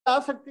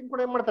ಆಸಕ್ತಿ ಕೂಡ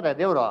ಏನ್ ಮಾಡ್ತಾರೆ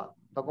ದೇವ್ರು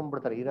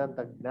ತಗೊಂಡ್ಬಿಡ್ತಾರೆ, ಇರೋಂತ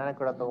ಜ್ಞಾನ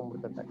ಕೂಡ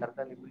ತಗೊಂಡ್ಬಿಡ್ತಾರೆ.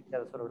 ಕರ್ತನಲ್ಲಿ ಪ್ರೀತಿಯ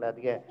ಸ್ವರಗಳೇ,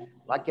 ಅದಕ್ಕೆ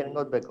ವಾಕ್ಯ ಹೆಂಗ್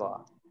ಓದ್ಬೇಕು,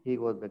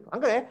 ಹೀಗೆ ಓದ್ಬೇಕು.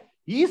 ಅಂದ್ರೆ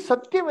ಈ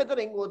ಸತ್ಯವೇದನ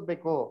ಹೆಂಗ್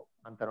ಓದ್ಬೇಕು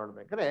ಅಂತ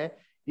ನೋಡ್ಬೇಕಾದ್ರೆ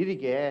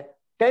ಇದಕ್ಕೆ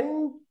 10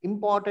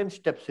 ಇಂಪಾರ್ಟೆಂಟ್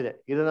ಸ್ಟೆಪ್ಸ್ ಇದೆ.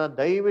 ಇದನ್ನ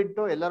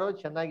ದಯವಿಟ್ಟು ಎಲ್ಲರೂ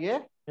ಚೆನ್ನಾಗಿ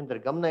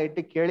ಎಂತಾರೆ ಗಮನ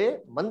ಇಟ್ಟು ಕೇಳಿ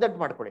ಮಂದಟ್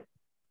ಮಾಡ್ಕೊಡಿ.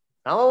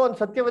 ನಾವು ಒಂದು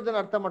ಸತ್ಯವೇದನ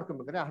ಅರ್ಥ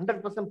ಮಾಡ್ಕೊಬೇಕಾದ್ರೆ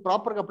 100%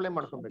 ಪ್ರಾಪರ್ ಅಪ್ಲೈ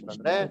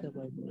ಮಾಡ್ಕೊಬೇಕಂದ್ರೆ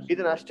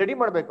ಇದನ್ನ ಸ್ಟಡಿ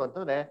ಮಾಡ್ಬೇಕು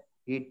ಅಂತಂದ್ರೆ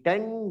ಈ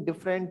 10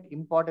 ಡಿಫ್ರೆಂಟ್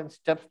ಇಂಪಾರ್ಟೆಂಟ್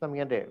ಸ್ಟೆಪ್ಸ್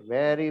ನಮ್ಗೆ ಅಂದ್ರೆ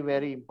ವೆರಿ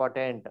ವೆರಿ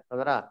ಇಂಪಾರ್ಟೆಂಟ್.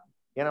 ಅದರ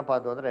ಏನಪ್ಪಾ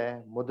ಅದು ಅಂದ್ರೆ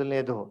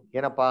ಮೊದಲನೇದು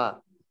ಏನಪ್ಪಾ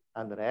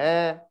ಅಂದ್ರೆ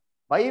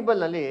ಬೈಬಲ್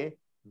ನಲ್ಲಿ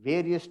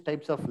ವೇರಿಯಸ್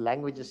ಟೈಪ್ಸ್ ಆಫ್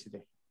ಲ್ಯಾಂಗ್ವೇಜಸ್ ಇದೆ.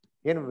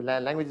 ಏನು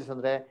ಲ್ಯಾಂಗ್ವೇಜಸ್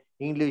ಅಂದ್ರೆ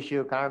ಇಂಗ್ಲಿಷ್,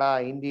 ಕನ್ನಡ,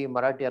 ಹಿಂದಿ,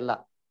 ಮರಾಠಿ ಅಲ್ಲ.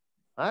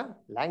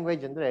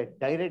 ಲ್ಯಾಂಗ್ವೇಜ್ ಅಂದ್ರೆ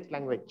ಡೈರೆಕ್ಟ್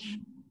ಲ್ಯಾಂಗ್ವೇಜ್,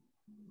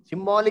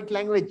 ಸಿಂಬಾಲಿಕ್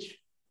ಲ್ಯಾಂಗ್ವೇಜ್,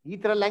 ಈ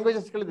ತರ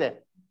ಲ್ಯಾಂಗ್ವೇಜಸ್ಗಳಿದೆ.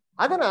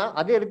 ಅದನ್ನ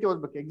ಅದೇ ರೀತಿ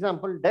ಓದ್ಬೇಕು.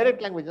 ಎಕ್ಸಾಂಪಲ್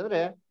ಡೈರೆಕ್ಟ್ ಲ್ಯಾಂಗ್ವೇಜ್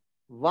ಅಂದ್ರೆ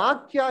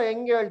ವಾಕ್ಯ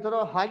ಹೆಂಗೆ ಹೇಳ್ತಾರೋ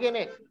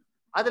ಹಾಗೇನೆ,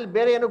 ಅದ್ರಲ್ಲಿ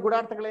ಬೇರೆ ಏನು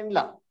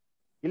ಗೂಢಾರ್ಥಗಳೇನಿಲ್ಲ,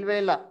 ಇಲ್ವೇ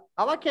ಇಲ್ಲ.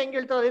 ಆ ವಾಕ್ಯ ಹೆಂಗೆ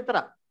ಹೇಳ್ತಾರೋ ಅದೇ ತರ.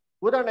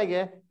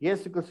 ಉದಾಹರಣೆಗೆ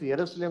ಯೇಸು ಕ್ರಿಸ್ತು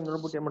ಯೆರೂಸಲೇಮ್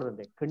ನೋಡ್ಬಿಟ್ಟು ಏನ್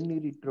ಮಾಡಿದಂತೆ,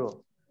 ಕಣ್ಣೀರಿಟ್ರು.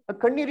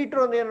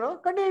 ಕಣ್ಣೀರಿಟ್ರು ಅಂದ್ರೆ ಏನು,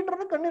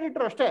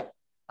 ಕಣ್ಣೀರಿಟ್ರು ಅಷ್ಟೇ.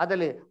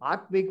 ಅದ್ರಲ್ಲಿ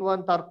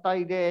ಆತ್ಮಿಕವಂತ ಅರ್ಥ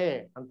ಇದೆ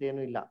ಅಂತ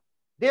ಏನು ಇಲ್ಲ.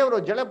 ದೇವರು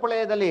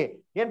ಜಲಪ್ರಳಯದಲ್ಲಿ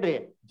ಏನ್ರಿ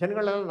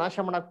ಜನಗಳೆಲ್ಲ ನಾಶ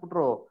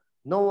ಮಾಡಾಕ್ಬಿಟ್ರು,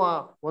 ನೋವ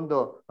ಒಂದು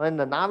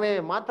ನಾವೇ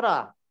ಮಾತ್ರ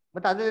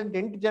ಮತ್ತೆ ಅದರಿಂದ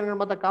 8 ಜನಗಳ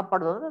ಮಾತ್ರ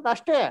ಕಾಪಾಡೋದು ಅಂದ್ರೆ ಅದು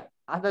ಅಷ್ಟೇ.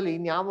 ಅದ್ರಲ್ಲಿ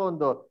ಇನ್ಯಾವ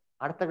ಒಂದು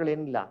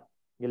ಅರ್ಥಗಳೇನಿಲ್ಲ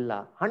ಇಲ್ಲ.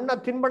 ಹಣ್ಣ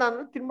ತಿನ್ಬೇಡ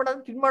ಅಂದ್ರೆ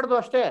ತಿನ್ಬಾರ್ದು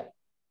ಅಷ್ಟೇ.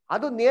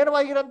 ಅದು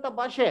ನೇರವಾಗಿರೋಂಥ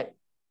ಭಾಷೆ.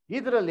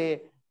 ಇದರಲ್ಲಿ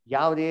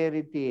ಯಾವುದೇ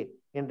ರೀತಿ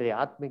ಏನ್ರಿ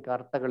ಆತ್ಮಿಕ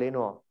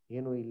ಅರ್ಥಗಳೇನು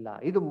ಏನೂ ಇಲ್ಲ.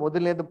 ಇದು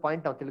ಮೊದಲನೇದು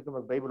ಪಾಯಿಂಟ್ ನಾವು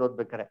ತಿಳ್ಕೊಬೇಕು ಬೈಬಲ್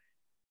ಓದ್ಬೇಕಾರೆ.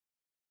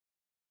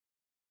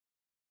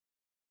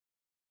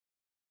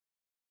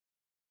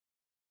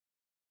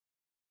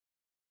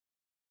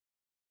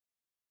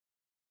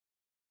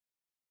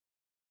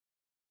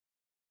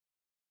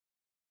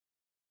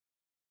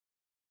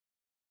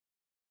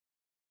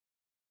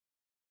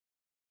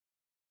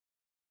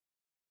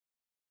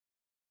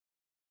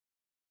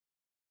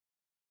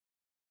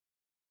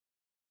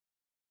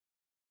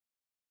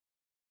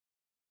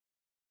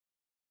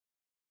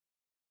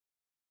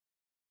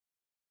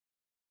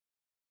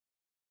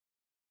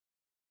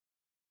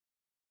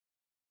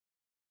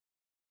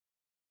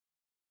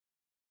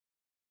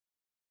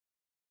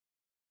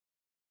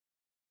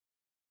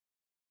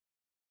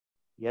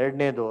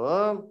 ಎರಡನೇದು,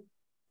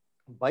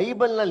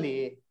 ಬೈಬಲ್ ನಲ್ಲಿ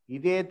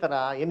ಇದೇ ತರ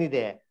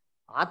ಏನಿದೆ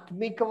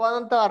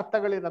ಆತ್ಮಿಕವಾದಂತ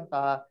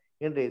ಅರ್ಥಗಳಿರಂತಹ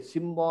ಏನ್ರಿ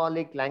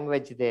ಸಿಂಬಾಲಿಕ್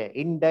ಲ್ಯಾಂಗ್ವೇಜ್ ಇದೆ,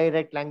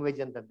 ಇಂಡೈರೆಕ್ಟ್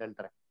ಲ್ಯಾಂಗ್ವೇಜ್ ಅಂತ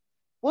ಹೇಳ್ತಾರೆ.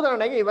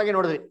 ಉದಾಹರಣೆಗೆ ಇವಾಗ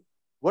ನೋಡಿದ್ರಿ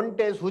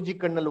ಒಂಟೆ ಸೂಜಿ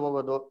ಕಣ್ಣಲ್ಲಿ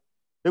ಹೋಗೋದು.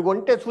 ಈಗ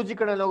ಒಂಟೆ ಸೂಜಿ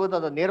ಕಣ್ಣಲ್ಲಿ ಹೋಗೋದು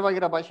ಅದು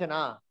ನೇರವಾಗಿರೋ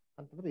ಭಾಷೆನಾ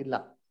ಅಂತಂದ್ರೆ ಇಲ್ಲ.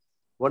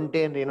 ಒಂಟೆ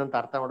ಅಂದ್ರೆ ಏನು ಅಂತ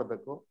ಅರ್ಥ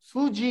ಮಾಡ್ಬೇಕು,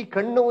 ಸೂಜಿ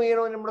ಕಣ್ಣು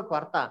ಏನೋ ಮಾಡ್ಬೇಕು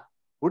ಅರ್ಥ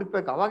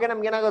ಹುಡುಕ್ಬೇಕು. ಅವಾಗೆ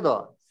ನಮ್ಗೆ ಏನಾಗೋದು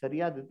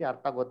ಸರಿಯಾದ ರೀತಿ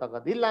ಅರ್ಥ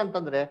ಗೊತ್ತಾಗೋದು. ಇಲ್ಲ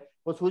ಅಂತಂದ್ರೆ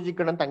ಸೂಜಿ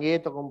ಕಣ್ಣು ಅಂತ ಹಂಗೇ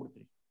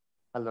ತಗೊಂಡ್ಬಿಡ್ತೀವಿ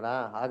ಅಲ್ವರ.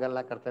 ಹಾಗಲ್ಲ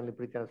ಕರ್ತನಲ್ಲಿ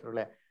ಪ್ರೀತಿ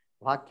ಅನ್ಸರುಗಳೇ,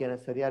 ವಾಕ್ಯನ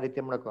ಸರಿಯಾದ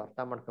ರೀತಿ ಮಾಡಬೇಕು, ಅರ್ಥ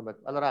ಮಾಡ್ಕೊಬೇಕು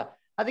ಅಲ್ವರ.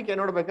 ಅದಕ್ಕೆ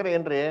ನೋಡ್ಬೇಕಾದ್ರೆ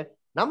ಏನ್ರಿ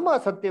ನಮ್ಮ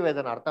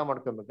ಸತ್ಯವೇದನ ಅರ್ಥ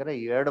ಮಾಡ್ಕೊಬೇಕಾದ್ರೆ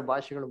 2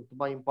 ಭಾಷೆಗಳು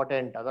ತುಂಬಾ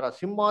ಇಂಪಾರ್ಟೆಂಟ್. ಅದರ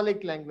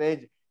symbolic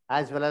language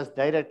as well as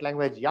direct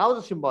language.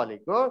 ಯಾವ್ದು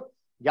ಸಿಂಬಾಲಿಕ್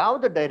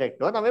ಯಾವ್ದು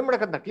ಡೈರೆಕ್ಟ್ ನಾವೇನ್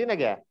ಮಾಡಕಂತ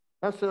ಕ್ಲೀನಾಗೆ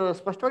ನಾವು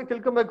ಸ್ಪಷ್ಟವಾಗಿ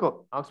ತಿಳ್ಕೊಬೇಕು.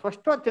 ನಾವು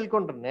ಸ್ಪಷ್ಟವಾಗಿ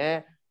ತಿಳ್ಕೊಂಡ್ರೆ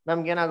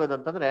ನಮ್ಗೆ ಏನಾಗೋದು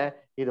ಅಂತಂದ್ರೆ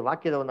ಇದು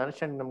ವಾಕ್ಯದ ಒಂದು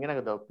ಅಂಡರ್ಸ್ಟ್ಯಾಂಡಿಂಗ್ ನಮ್ಗೆ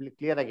ಏನಾಗೋದು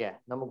ಕ್ಲಿಯರ್ ಆಗಿ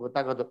ನಮಗ್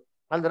ಗೊತ್ತಾಗೋದು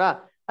ಅಲ್ದ್ರ.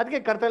 ಅದಕ್ಕೆ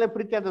ಕರ್ತವ್ಯ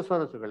ಪ್ರೀತಿಯಾದ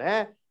ಸೋದರಗಳೇ,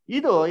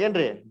 ಇದು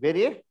ಏನ್ರಿ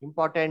ವೆರಿ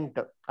ಇಂಪಾರ್ಟೆಂಟ್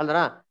ಅಲ್ದ್ರ.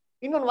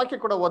 ಇನ್ನೊಂದು ವಾಕ್ಯ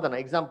ಕೂಡ ಓದೋಣ.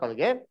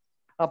 ಎಕ್ಸಾಂಪಲ್ಗೆ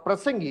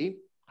ಪ್ರಸಂಗಿ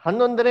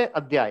 11ನೇ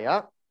ಅಧ್ಯಾಯ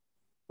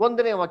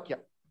 1ನೇ ವಾಕ್ಯ.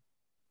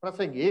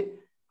 ಪ್ರಸಂಗಿ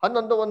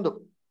 11:1.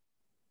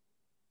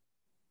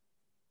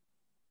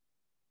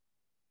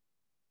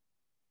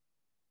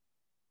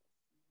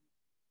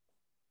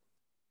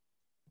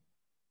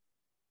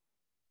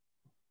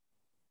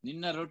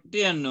 ನಿನ್ನ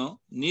ರೊಟ್ಟಿಯನ್ನು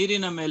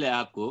ನೀರಿನ ಮೇಲೆ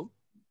ಹಾಕು,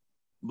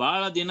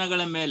 ಬಹಳ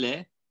ದಿನಗಳ ಮೇಲೆ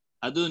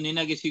ಅದು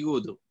ನಿನಗೆ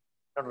ಸಿಗುವುದು.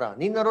 ನೋಡ್ರ,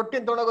 ನಿನ್ನ ರೊಟ್ಟಿ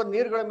ತೊಗೊಂಡೋಗೋದು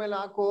ನೀರುಗಳ ಮೇಲೆ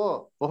ಹಾಕು,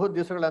 ಬಹು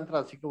ದಿವಸಗಳ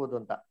ನಂತರ ಸಿಕ್ಕುವುದು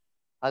ಅಂತ.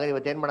 ಹಾಗೆ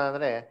ಇವತ್ತು ಏನ್ ಮಾಡೋಣ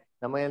ಅಂದ್ರೆ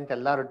ನಮ್ಮ ಅಂತ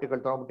ಎಲ್ಲಾ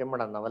ರೊಟ್ಟಿಗಳು ತೊಗೊಂಡ್ಬಿಟ್ಟು ಏನ್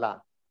ಮಾಡೋಣ ನಾವೆಲ್ಲ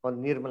ಒಂದ್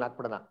ನೀರ್ ಮೇಲೆ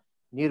ಹಾಕ್ಬಿಡೋಣ.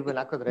 ನೀರ್ ಮೇಲೆ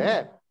ಹಾಕಿದ್ರೆ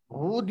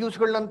ಬಹು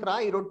ದಿವಸಗಳ ನಂತರ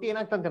ಈ ರೊಟ್ಟಿ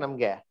ಏನಾಗ್ತಂತೆ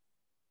ನಮ್ಗೆ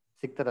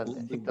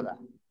ಸಿಗ್ತದಂತೆ. ಸಿಗ್ತದ?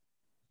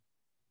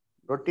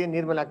 ರೊಟ್ಟಿ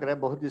ನೀರ್ ಮೇಲೆ ಹಾಕಿದ್ರೆ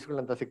ಬಹು ದಿವಸಗಳ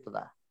ನಂತರ ಸಿಗ್ತದ?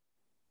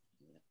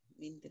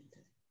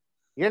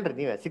 ಹೇಳ್ರಿ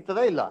ನೀವೇ, ಸಿಗ್ತದ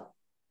ಇಲ್ಲ?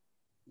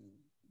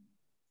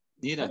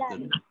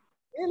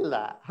 ಇಲ್ಲ.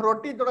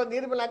 ರೊಟ್ಟಿ ತೊಡೋ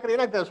ನೀರ್ ಮೇಲೆ ಹಾಕಿದ್ರೆ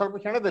ಏನಾಗ್ತದೆ ಸ್ವಲ್ಪ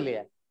ಕ್ಷಣದಲ್ಲಿ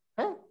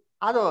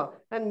ಅದು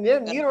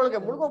ನೀರೊಳಗೆ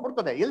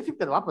ಮುಳುಗೋಗ್ಬಿಡ್ತದೆ. ಎಲ್ಲಿ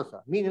ಸಿಗ್ತದೆ ವಾಪಸ್?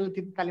 ಮೀನೆಲ್ಲ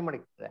ತಿಂದು ಖಾಲಿ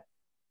ಮಾಡಿರ್ತದೆ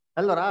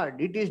ಅಲ್ವರ.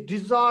 It is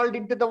dissolved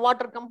in to the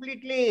water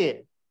completely.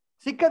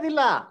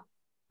 ಸಿಕ್ಕದಿಲ್ಲ.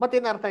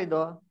 ಮತ್ತೇನ್ ಅರ್ಥ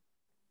ಇದು?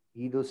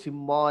 ಇದು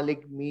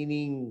ಸಿಂಬಾಲಿಕ್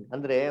ಮೀನಿಂಗ್.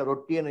 ಅಂದ್ರೆ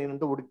ರೊಟ್ಟಿಯನ್ನು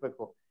ಏನಂತ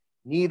ಹುಡುಕ್ಬೇಕು,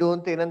 ನೀರು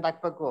ಅಂತ ಏನಂತ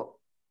ಹಾಕ್ಬೇಕು,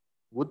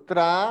 ಉತ್ತರ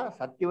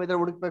ಸತ್ಯವೇದ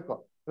ಹುಡುಕ್ಬೇಕು.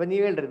 ಇವಾಗ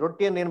ನೀವ್ ಹೇಳ್ರಿ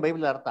ರೊಟ್ಟಿಯನ್ನು ಏನ್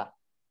ಬೈಬಲ್ ಅರ್ಥ?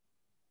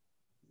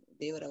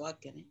 ದೇವರ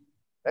ವಾಕ್ಯನೇ.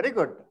 ವೆರಿ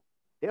ಗುಡ್,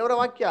 ದೇವರ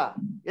ವಾಕ್ಯ.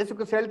 ಯೇಸು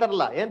ಕ್ರಿಸ್ತ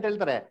ಹೇಳ್ತಾರಲ್ಲ, ಏನ್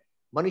ಹೇಳ್ತಾರೆ?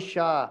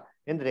 ಮನುಷ್ಯ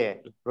ಅಂದ್ರೆ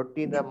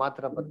ರೊಟ್ಟಿಯಿಂದ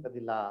ಮಾತ್ರ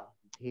ಬದುಕೋದಿಲ್ಲ,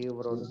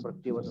 ದೇವರ ಒಂದು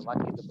ಪ್ರತಿಯೊಂದು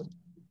ವಾಕ್ಯದ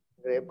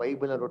ಅಂದ್ರೆ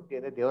ಬೈಬಲ್ ರೊಟ್ಟಿ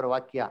ಅಂದ್ರೆ ದೇವರ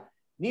ವಾಕ್ಯ.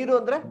 ನೀರು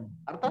ಅಂದ್ರೆ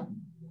ಅರ್ಥ?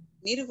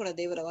 ನೀರು ಕೂಡ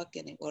ದೇವರ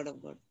ವಾಕ್ಯನೇ, ವರ್ಡ್ ಆಫ್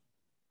ಗಾಡ್.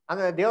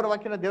 ಅಂದ್ರೆ ದೇವರ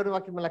ವಾಕ್ಯನ ದೇವರ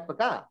ವಾಕ್ಯ ಮೇಲೆ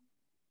ಹಾಕ್ಬೇಕಾ?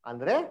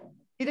 ಅಂದ್ರೆ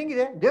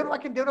ಇದಂಗಿದೆ ದೇವ್ರ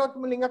ವಾಕ್ಯ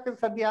ಮೇಲೆ ಹಿಂಗ್ ಹಾಕಕ್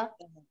ಸಾಧ್ಯ?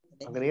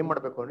 ಅಂದ್ರೆ ಏನ್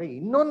ಮಾಡ್ಬೇಕು ಅಂದ್ರೆ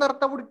ಇನ್ನೊಂದು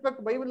ಅರ್ಥ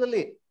ಹುಡುಕ್ಬೇಕು ಬೈಬಲ್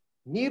ಅಲ್ಲಿ.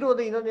 ನೀರು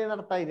ಅದು ಇನ್ನೊಂದು ಏನ್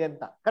ಅರ್ಥ ಇದೆ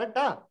ಅಂತ,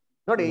 ಕರೆಕ್ಟಾ?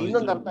 ನೋಡಿ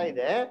ಇನ್ನೊಂದು ಅರ್ಥ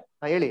ಇದೆ,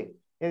 ಹೇಳಿ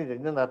ಏನಿದೆ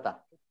ಇನ್ನೊಂದು ಅರ್ಥ?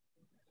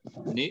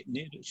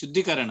 ನೀರು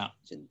ಶುದ್ಧೀಕರಣ.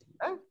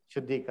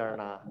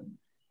 ಶುದ್ಧೀಕರಣ.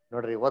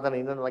 ನೋಡ್ರಿ ಓದೋಣ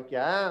ಇನ್ನೊಂದು ವಾಕ್ಯ,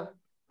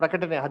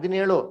 ಪ್ರಕಟಣೆ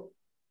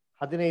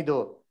 17:15.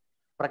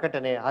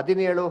 ಪ್ರಕಟಣೆ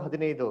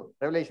 17:15.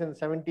 ರೆವಲ್ಯೂಷನ್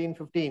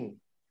 17:15.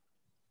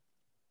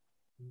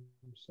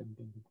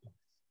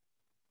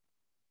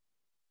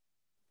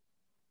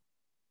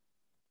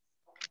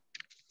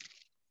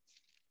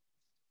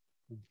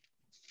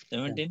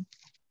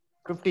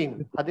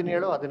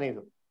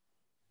 17:15.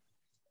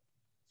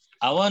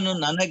 ಅವನು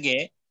ನನಗೆ,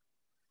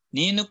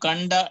 ನೀನು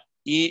ಕಂಡ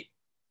ಈ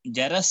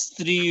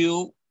ಜರಸ್ತ್ರೀಯು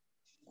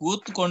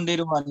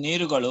ಕೂತ್ಕೊಂಡಿರುವ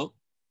ನೀರುಗಳು,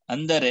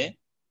 ಅಂದರೆ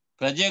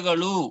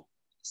ಪ್ರಜೆಗಳು,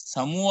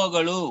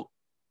 ಸಮೂಹಗಳು,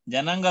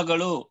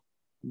 ಜನಾಂಗಗಳು,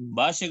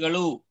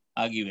 ಭಾಷೆಗಳು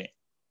ಆಗಿವೆ.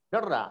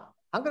 ನೋಡ್ರ,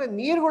 ಹಂಗಾರೆ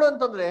ನೀರುಗಳು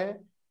ಅಂತಂದ್ರೆ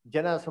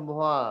ಜನ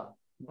ಸಮೂಹ,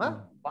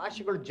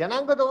 ಭಾಷೆಗಳು,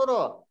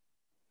 ಜನಾಂಗದವರು.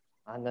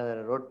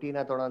 ಹಂಗಂದ್ರೆ ರೊಟ್ಟಿನ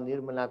ತೊಗೊಂಡು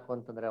ನೀರ್ ಮೇಲೆ ಹಾಕು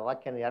ಅಂತಂದ್ರೆ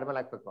ವಾಕ್ಯನ ಯಾರ ಮೇಲೆ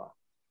ಹಾಕ್ಬೇಕು?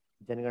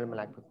 ಜನಗಳ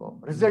ಮೇಲೆ ಹಾಕ್ಬೇಕು.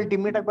 ರಿಸಲ್ಟ್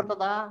ಇಮಿಡಿಯೇಟ್ ಆಗಿ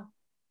ಬರ್ತದ?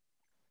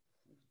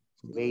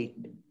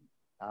 ವೆಯ್ಟ್,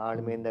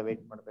 ತಾಳ್ಮೆಯಿಂದ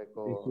ವೆಯ್ಟ್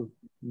ಮಾಡ್ಬೇಕು.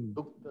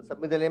 ದುಃಖದ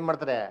ಸಮಯದಲ್ಲಿ ಏನ್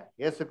ಮಾಡ್ತಾರೆ?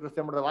 ಯೇಸು ಕ್ರಿಸ್ತ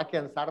ಮಾಡಿದ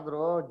ವಾಕ್ಯ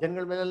ಸಾರಿದ್ರು,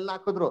 ಜನಗಳ ಮೇಲೆಲ್ಲ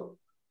ಹಾಕಿದ್ರು,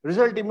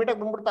 ರಿಸಲ್ಟ್ ಇಮಿಡಿಯೇಟ್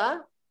ಆಗಿ ಬಂದ್ಬಿಡ್ತಾ?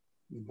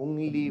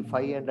 Only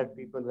 500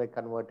 people were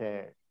converted.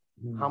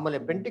 ಆಮೇಲೆ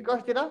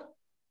ಪೆಂಟಿಕಾಸ್ಟ್ ದಿನ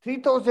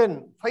 3000,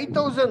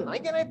 5000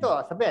 ಹಾಗೇನಾಯ್ತು?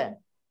 ಸಭೆ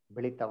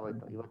ಬೆಳೀತಾ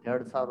ಹೋಯ್ತು. ಇವತ್ತು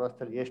 2000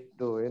 ವರ್ಷದಲ್ಲಿ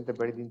ಎಷ್ಟು ಎಂತ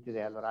ಬೆಳೆದು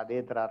ನಿಂತಿದೆ ಅಲ್ವ? ಅದೇ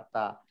ತರ ಅರ್ಥ,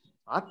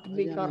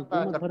 ಆತ್ಮಿಕ ಅರ್ಥ.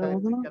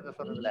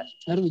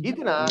 ಈ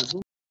ದಿನ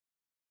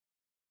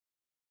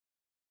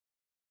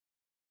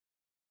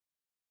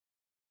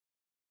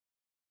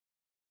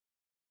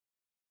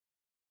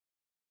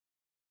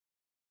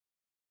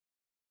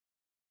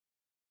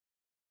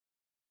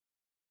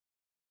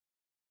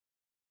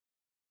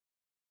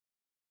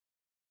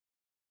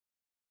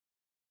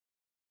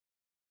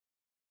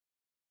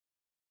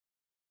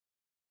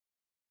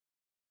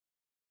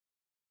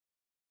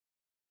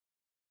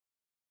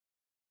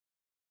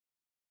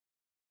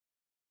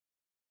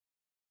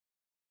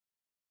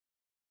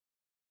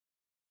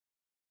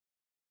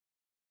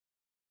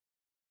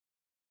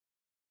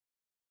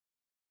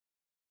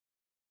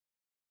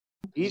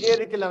ಇದೇ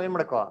ರೀತಿಯಲ್ಲಿ ನಾವೇನ್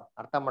ಮಾಡ್ಕೋ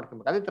ಅರ್ಥ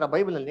ಮಾಡ್ಕೊಬೇಕು. ಅದೇ ತರ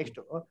ಬೈಬಲ್ ಅಲ್ಲಿ ನೆಕ್ಸ್ಟ್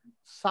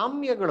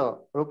ಸಾಮ್ಯಗಳು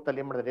ರೂಪದಲ್ಲಿ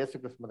ಏನ್ ಮಾಡಿದ್ರೆ ಯೇಸು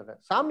ಕ್ರಿಸ್ತ ಮಾಡಿದ್ರೆ,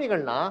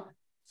 ಸಾಮ್ಯಗಳನ್ನ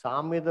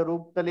ಸಾಮ್ಯದ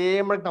ರೂಪದಲ್ಲಿ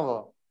ಏನ್ ಮಾಡಕ್ ನಾವು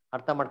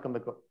ಅರ್ಥ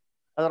ಮಾಡ್ಕೊಬೇಕು.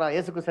 ಅದರ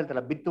ಯೇಸು ಕ್ರಿಸ್ತ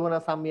ಹೇಳ್ತಾರಲ್ಲ, ಬಿತ್ತುವನ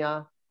ಸಾಮ್ಯ.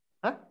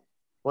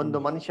 ಒಂದು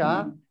ಮನುಷ್ಯ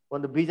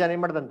ಒಂದು ಬೀಜ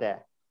ಏನ್ ಮಾಡ್ದಂತೆ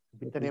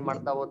ಬಿತ್ತನೆ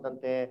ಮಾಡ್ತಾ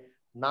ಹೋದಂತೆ,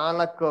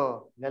 4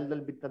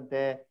 ನೆಲದಲ್ಲಿ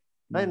ಬಿತ್ತಂತೆ,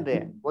 ಅಂದ್ರೆ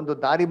ಒಂದು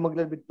ದಾರಿ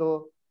ಮಗ್ಲಲ್ಲಿ ಬಿತ್ತು,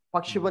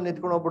 ಪಕ್ಷಿ ಬಂದು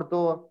ಎತ್ಕೊಂಡು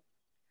ಹೋಗ್ಬಿಡ್ತು.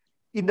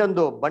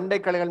 ಇನ್ನೊಂದು ಬಂಡೆ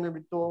ಕಳೆಗಳ ಮೇಲೆ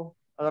ಬಿತ್ತು,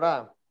 ಅದರ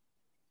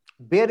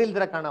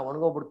ಬೇರಿಲ್ದಿರ ಕಾರಣ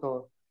ಒಣಗೋಗ್ಬಿಡ್ತು.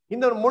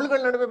 ಇನ್ನೊಂದು ಮುಳ್ಳುಗಳ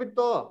ನಡುವೆ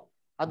ಬಿತ್ತು,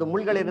 ಅದು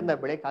ಮುಳ್ಳುಗಳಿಂದ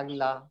ಬೆಳೆಯಕ್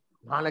ಆಗ್ಲಿಲ್ಲ.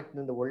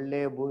 4 ಒಳ್ಳೆ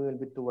ಭೂಮಿಯಲ್ಲಿ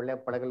ಬಿತ್ತು, ಒಳ್ಳೆ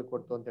ಫಳಗಳು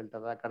ಕೊಡ್ತು ಅಂತ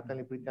ಹೇಳ್ತಾರ.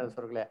 ಕರ್ತನಲ್ಲಿ ಪ್ರೀತಿ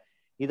ಅನ್ಸೋರ್ಗಳೇ,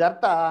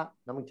 ಇದರ್ಥ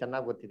ನಮಗ್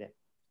ಚೆನ್ನಾಗ್ ಗೊತ್ತಿದೆ.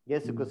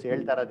 ಯೇಸು ಕ್ರಿಸ್ತ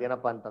ಹೇಳ್ತಾ ಇರೋದು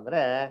ಏನಪ್ಪಾ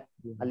ಅಂತಂದ್ರೆ,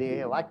 ಅಲ್ಲಿ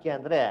ವಾಕ್ಯ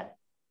ಅಂದ್ರೆ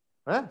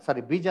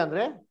ಸಾರಿ ಬೀಜ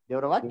ಅಂದ್ರೆ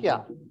ದೇವರ ವಾಕ್ಯ,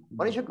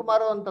 ಮನುಷ್ಯ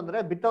ಕುಮಾರ ಅಂತಂದ್ರೆ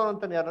ಬಿತ್ತವನು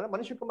ಅಂತ ಯಾರು?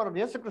 ಮನುಷ್ಯ ಕುಮಾರ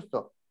ಯೇಸು ಕ್ರಿಸ್ತ.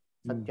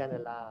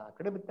 ಸತ್ಯನೆಲ್ಲ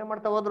ಕಡೆ ಬಿತ್ತನೆ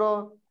ಮಾಡ್ತಾ ಹೋದ್ರು.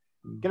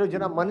 ಕೆಲವು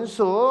ಜನ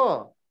ಮನಸ್ಸು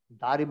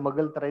ದಾರಿ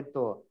ಮಗಲ್ ತರ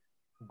ಇತ್ತು,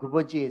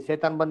 ಗುಬಚಿ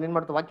ಸೇತಾನ್ ಬಂದ್ ಏನ್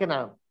ಮಾಡ್ತು ವಾಕ್ಯನ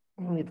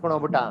ಇಟ್ಕೊಂಡು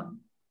ಹೋಗ್ಬಿಟ್ಟ.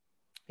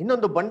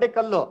 ಇನ್ನೊಂದು ಬಂಡೆ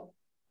ಕಲ್ಲು,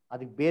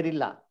 ಅದಕ್ಕೆ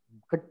ಬೇರಿಲ್ಲ,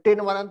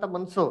 ಕಟ್ಟಿನ ಮರ ಅಂತ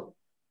ಮನ್ಸು,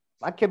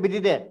 ವಾಕ್ಯ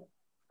ಬಿದ್ದಿದೆ,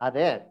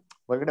 ಅದೇ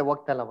ಹೊರಗಡೆ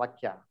ಹೋಗ್ತಾ ಇಲ್ಲ,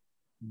 ವಾಕ್ಯ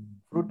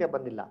ಫ್ರೂಟೇ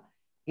ಬಂದಿಲ್ಲ.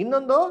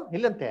 ಇನ್ನೊಂದು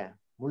ಇಲ್ಲಂತೆ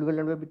ಮುಳ್ಳುಗಳ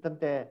ನಡುವೆ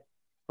ಬಿತ್ತಂತೆ,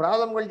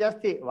 ಪ್ರಾಬ್ಲಮ್ಗಳು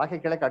ಜಾಸ್ತಿ, ವಾಕ್ಯ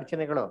ಕೇಳಕ್ಕೆ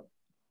ಅಡಚಣೆಗಳು.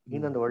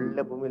 ಇನ್ನೊಂದು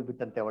ಒಳ್ಳೆ ಭೂಮಿಯಲ್ಲಿ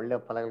ಬಿತ್ತಂತೆ, ಒಳ್ಳೆ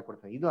ಫಲಗಳು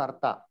ಕೊಡ್ತಾರೆ. ಇದು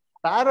ಅರ್ಥ.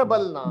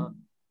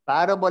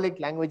 ಪ್ಯಾರಬಾಲಿಕ್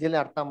ಲ್ಯಾಂಗ್ವೇಜ್ ಅಲ್ಲಿ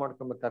ಅರ್ಥ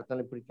ಮಾಡ್ಕೊಬೇಕು.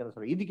 ಅರ್ಥದಲ್ಲಿ ಪ್ರೀತಿ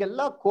ಅನ್ಸೋರು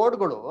ಇದಕ್ಕೆಲ್ಲ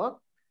ಕೋಡ್ಗಳು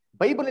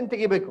ಬೈಬಲ್ ಇಂದ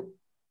ತೆಗಿಬೇಕು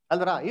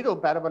ಅಲ್ರ. ಇದು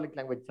ಪ್ಯಾರಬಾಲಿಕ್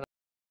ಲ್ಯಾಂಗ್ವೇಜ್.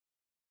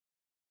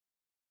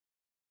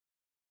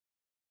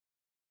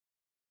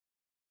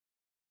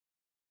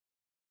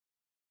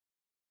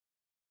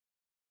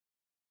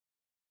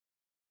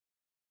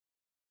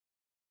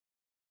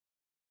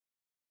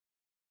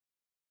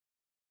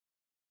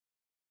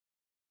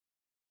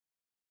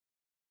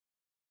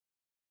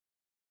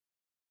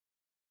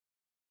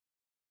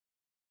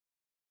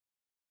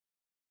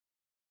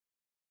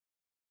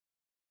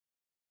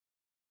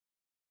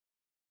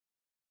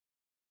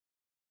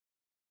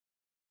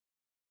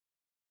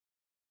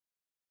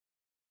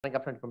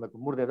 ಇಟ್ಕೊಬೇಕು.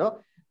 3ನೇದು.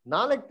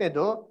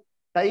 4ನೇದು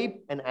ಟೈಪ್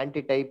ಅಂಡ್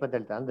ಆಂಟಿ ಟೈಪ್ ಅಂತ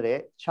ಹೇಳ್ತಾರೆ, ಅಂದ್ರೆ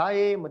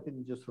ಛಾಯೆ ಮತ್ತೆ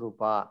ನಿಜ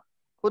ಸ್ವರೂಪ.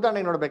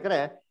 ಉದಾಹರಣೆಗೆ ನೋಡ್ಬೇಕಾದ್ರೆ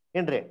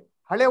ಏನ್ರಿ,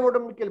 ಹಳೆ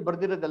ಒಡಂಬಡಿಕೆಯಲ್ಲಿ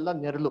ಬರ್ದಿರೋದೆಲ್ಲ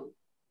ನೆರಳು,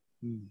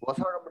 ಹೊಸ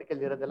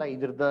ಒಡಂಬಡಿಕೆಯಲ್ಲಿ ಇರೋದೆಲ್ಲ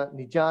ಇದ್ರದ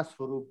ನಿಜ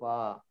ಸ್ವರೂಪ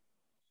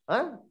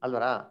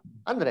ಅಲ್ವರ.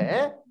 ಅಂದ್ರೆ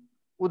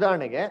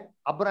ಉದಾಹರಣೆಗೆ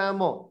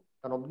ಅಬ್ರಾಹ್ಮು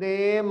ತನ್ನ ಒಬ್ಬನೇ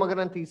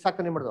ಮಗನಂತ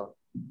ಇಸಾಕನೇ ಮಾಡಿದ್ರು,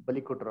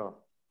 ಬಲಿ ಕೊಟ್ರು.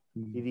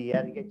 ಇದು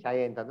ಯಾರಿಗೆ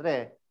ಛಾಯೆ ಅಂತಂದ್ರೆ,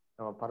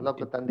 ನಮ್ಮ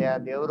ಪರಲೋಕ ತಂದೆಯ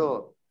ದೇವರು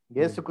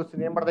ಯೇಸು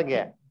ಕ್ರಿಸ್ತನ ಏನ್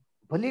ಮಾಡ್ದಂಗೆ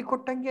ಬಲಿ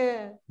ಕೊಟ್ಟಂಗೆ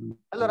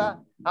ಅಲ್ವರ.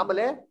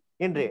 ಆಮೇಲೆ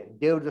ಏನ್ರಿ,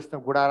 ದೇವ್ರ ದರ್ಶನ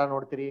ಗುಡಾರ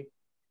ನೋಡ್ತೀರಿ.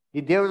 ಈ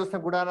ದೇವ್ರ ದರ್ಶನ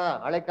ಗುಡಾರ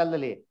ಹಳೆ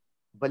ಕಾಲದಲ್ಲಿ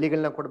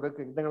ಬಲಿಗಳನ್ನ ಕೊಡ್ಬೇಕು,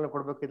 ಯಜ್ಞಗಳನ್ನ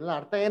ಕೊಡ್ಬೇಕು. ಇದೆಲ್ಲ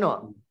ಅರ್ಥ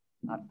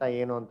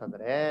ಏನು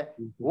ಅಂತಂದ್ರೆ,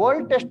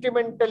 ಓಲ್ಡ್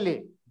ಟೆಸ್ಟಿಮೆಂಟ್ ಅಲ್ಲಿ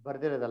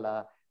ಬರ್ದಿರೋದಲ್ಲ,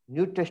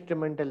 ನ್ಯೂ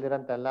ಟೆಸ್ಟಿಮೆಂಟ್ ಅಲ್ಲಿ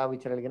ಇರೋಂತ ಎಲ್ಲಾ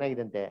ವಿಚಾರಗಳಿಗೆ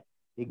ಏನಾಗಿದಂತೆ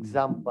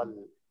ಎಕ್ಸಾಂಪಲ್,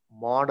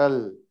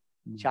 ಮಾಡೆಲ್,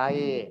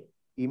 ಛಾಯೆ,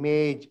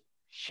 ಇಮೇಜ್,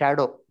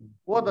 ಶ್ಯಾಡೋ.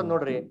 ಓದದ್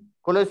ನೋಡ್ರಿ,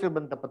 ಕೊಲೊಸ್ಸೆಗೆ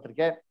ಬಂದ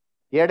ಪತ್ರಿಕೆ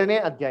 2ನೇ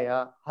ಅಧ್ಯಾಯ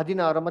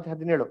 16 ಮತ್ತೆ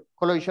 17.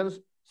 ಕೊಲೊಷಿಯನ್ಸ್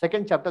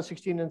 2nd chapter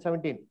 16 and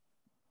 17.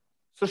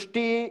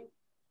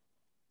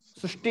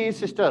 ಸೃಷ್ಟಿ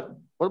ಸಿಸ್ಟರ್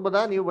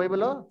ಓದ್ಬೋದಾ ನೀವು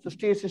ಬೈಬಲ್?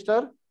 ಸೃಷ್ಟಿ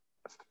sister,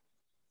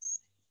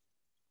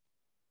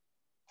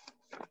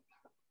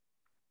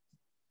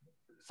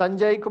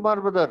 Sanjay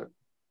Kumar brother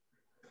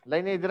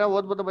line ಇದ್ದೀರಾ?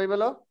 ಓದ್ಬೋದಾ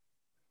Bible?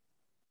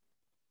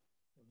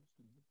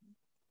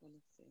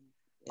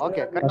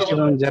 Okay,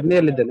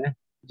 ಜರ್ನಿಯಲ್ಲಿದ್ದೇನೆ.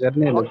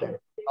 Okay,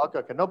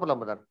 no problem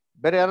brother.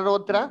 ಬೇರೆ ಯಾರು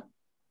ಓದ್ತೀರಾ?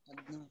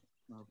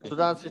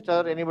 Sudha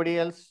sister, anybody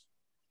else?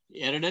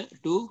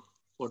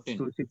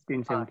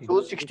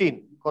 2:16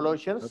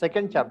 ಕೊಲೊಷಿಯನ್ಸ್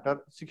 2nd chapter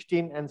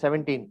 16 and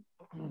 17.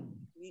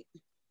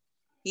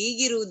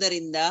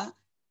 ಹೀಗಿರುವುದರಿಂದ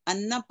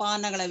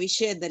ಅನ್ನಪಾನಗಳ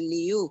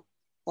ವಿಷಯದಲ್ಲಿಯೂ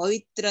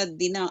ಪವಿತ್ರ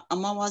ದಿನ,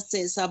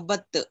 ಅಮಾವಾಸ್ಯೆ,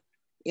 ಸಬ್ಬತ್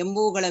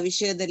ಎಂಬುವುಗಳ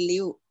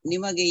ವಿಷಯದಲ್ಲಿಯೂ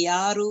ನಿಮಗೆ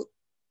ಯಾರು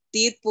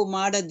ತೀರ್ಪು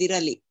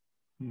ಮಾಡದಿರಲಿ.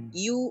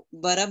 ಇವು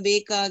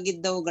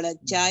ಬರಬೇಕಾಗಿದ್ದವುಗಳ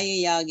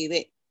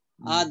ಛಾಯೆಯಾಗಿವೆ,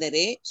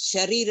 ಆದರೆ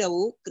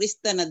ಶರೀರವು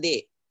ಕ್ರಿಸ್ತನದೇ.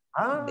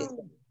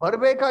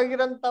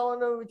 ಬರ್ಬೇಕಾಗಿರಂತ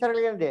ಒಂದು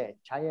ವಿಚಾರಗಳೇನಿದೆ?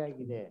 ಛಾಯೆ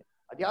ಆಗಿದೆ.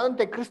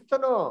 ಅದ್ಯಾವಂತೆ?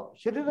 ಕ್ರಿಸ್ತನು.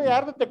 ಶರೀರ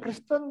ಯಾರ್ದಂತೆ?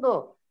 ಕ್ರಿಸ್ತಂದು.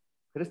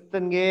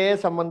 ಕ್ರಿಸ್ತನ್ಗೆ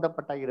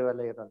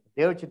ಸಂಬಂಧಪಟ್ಟಾಗಿರುವೆಲ್ಲ ಇರೋಂಥ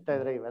ದೇವ ಚಿತ್ತ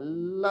ಇದ್ರೆ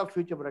ಇವೆಲ್ಲ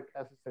ಫ್ಯೂಚರ್ ಬರೋ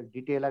ಕ್ಲಾಸಸ್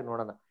ಡೀಟೇಲ್ ಆಗಿ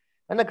ನೋಡೋಣ.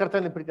 ನನ್ನ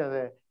ಕರ್ತವ್ಯ ಪ್ರೀತಿ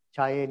ಅಂದ್ರೆ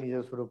ಛಾಯೆ ನಿಜ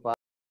ಸ್ವರೂಪ.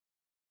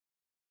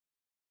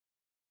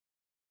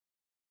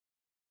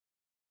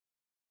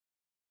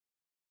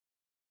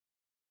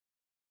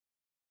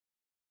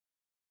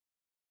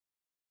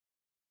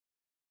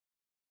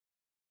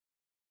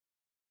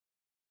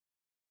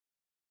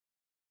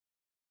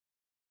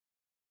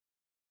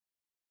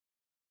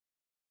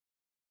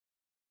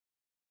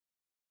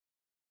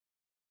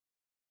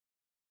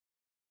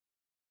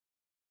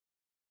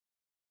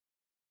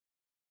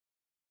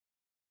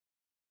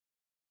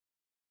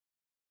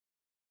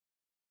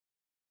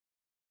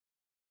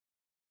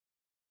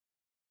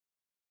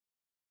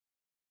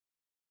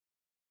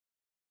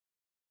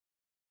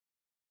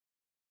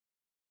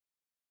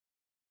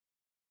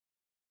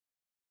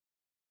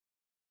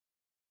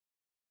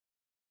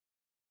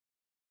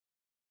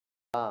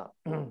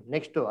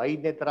 ನೆಕ್ಸ್ಟ್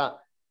 5ನೇ ತರ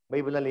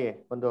ಬೈಬಲ್ ಅಲ್ಲಿ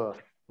ಒಂದು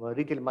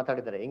ರೀತಿಯಲ್ಲಿ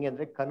ಮಾತಾಡಿದ್ದಾರೆ. ಹೆಂಗೆ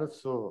ಅಂದ್ರೆ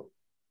ಕನಸು,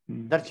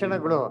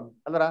 ದರ್ಶನಗಳು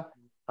ಅಲ್ವರ.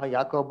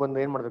 ಯಾಕೋ ಬಂದು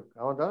ಏನ್ ಮಾಡಿದ್ರು?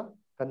 ಹೌದು,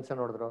 ಕನಸು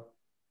ನೋಡಿದ್ರು.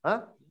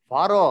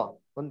 ಫಾರೋ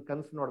ಒಂದ್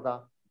ಕನಸು ನೋಡ್ದ,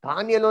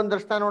 ದಾನಿಯಲ್ ಒಂದ್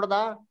ದರ್ಶನ ನೋಡ್ದ.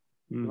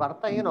 ಇವ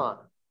ಅರ್ಥ ಏನು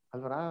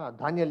ಅಲ್ವರ?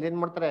 ದಾನಿಯಲ್ ಏನ್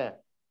ಮಾಡ್ತಾರೆ?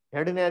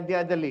 2ನೇ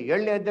ಅಧ್ಯಾಯದಲ್ಲಿ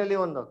 7ನೇ ಅಧ್ಯಾಯದಲ್ಲಿ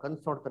ಒಂದು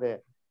ಕನಸು ನೋಡ್ತಾರೆ.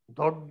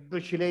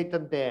 ದೊಡ್ಡ ಶಿಲೆ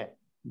ಐತಂತೆ,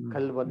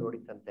 ಕಲ್ಲು ಬಂದು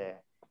ಹೊಡಿತಂತೆ.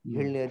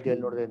 7ನೇ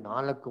ಅಧ್ಯಾಯದಲ್ಲಿ ನೋಡಿದ್ರೆ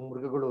 4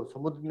 ಮೃಗಗಳು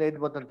ಸಮುದ್ರದಿಂದ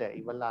ಎದ್ದು ಬಂತಂತೆ.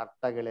 ಇವೆಲ್ಲ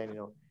ಅರ್ಥ ಆಗಲೇ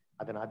ನೀವು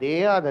ಅದನ್ನ ಅದೇ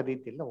ಆದ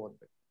ರೀತಿಯಲ್ಲಿ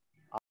ಓದ್ಬೇಕು.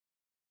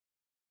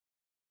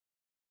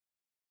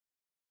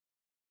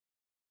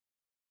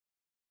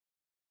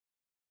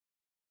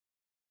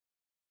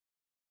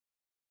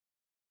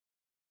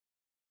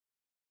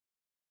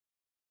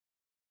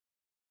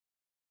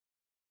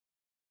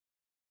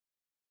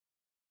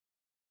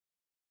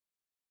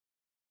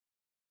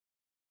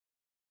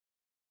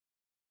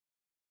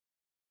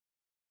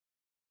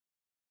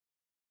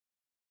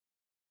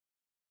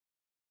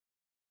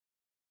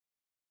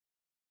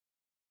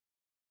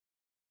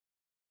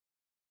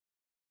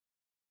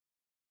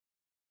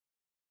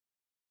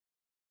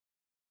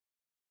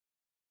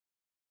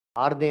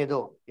 ಆರನೇದು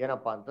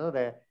ಏನಪ್ಪಾ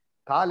ಅಂತಂದ್ರೆ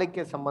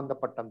ಕಾಲಕ್ಕೆ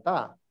ಸಂಬಂಧಪಟ್ಟಂತ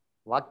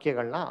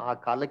ವಾಕ್ಯಗಳನ್ನ ಆ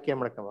ಕಾಲಕ್ಕೆ ಏನ್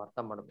ಮಾಡ್ಬೇಕು? ಅರ್ಥ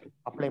ಮಾಡ್ಬೇಕು,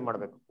 ಅಪ್ಲೈ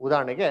ಮಾಡ್ಬೇಕು.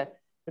 ಉದಾಹರಣೆಗೆ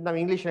ನಾವು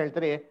ಇಂಗ್ಲಿಷ್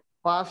ಹೇಳ್ತೀರಿ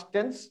past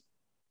tense,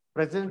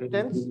 present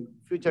tense,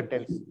 future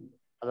tense.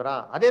 ಅದರ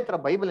ಅದೇ ತರ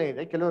ಬೈಬಲ್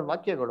ಏನಿದೆ, ಕೆಲವೊಂದು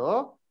ವಾಕ್ಯಗಳು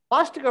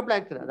ಪಾಸ್ಟ್ಗೆ ಅಪ್ಲೈ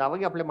ಆಗ್ತದೆ, ಅದು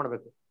ಅವಾಗ ಅಪ್ಲೈ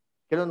ಮಾಡ್ಬೇಕು.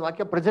 ಕೆಲವೊಂದು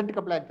ವಾಕ್ಯ ಪ್ರೆಸೆಂಟ್ಗೆ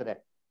ಅಪ್ಲೈ ಆಗ್ತದೆ,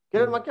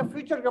 ಕೆಲವೊಂದು ವಾಕ್ಯ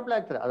ಫ್ಯೂಚರ್ಗೆ ಅಪ್ಲೈ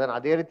ಆಗ್ತದೆ. ಅದನ್ನ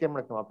ಅದೇ ರೀತಿ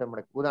ಮಾಡ್ಬೇಕು, ಅಪ್ಲೈ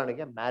ಮಾಡ್ಬೇಕು.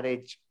 ಉದಾಹರಣೆಗೆ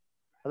ಮ್ಯಾರೇಜ್.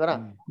 ಅದರ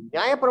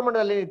ನ್ಯಾಯ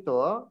ಪ್ರಮಾಣದಲ್ಲಿ ಏನಿತ್ತು?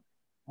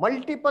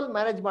 ಮಲ್ಟಿಪಲ್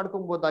ಮ್ಯಾರೇಜ್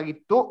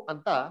ಮಾಡ್ಕೊಬೋದಾಗಿತ್ತು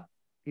ಅಂತ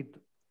ಇತ್ತು.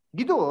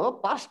 ಇದು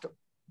ಪಾಸ್ಟ್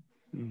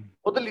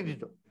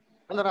ಮೊದಲಿದ್ದು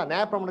ಅಂದ್ರ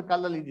ನ್ಯಾಯ ಪ್ರಮಾಣ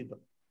ಕಾಲದಲ್ಲಿ ಇದ್ದಿದ್ದು.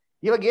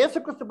 ಇವಾಗ ಯೇಸು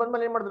ಕ್ರಿಸ್ತ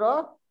ಬಂದ್ಮೇಲೆ ಏನ್ ಮಾಡಿದ್ರು?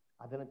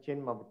 ಅದನ್ನ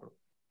ಚೇಂಜ್ ಮಾಡ್ಬಿಟ್ರು.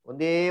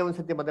 ಒಂದೇ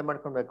ಒಂದ್ಸತಿ ಮದುವೆ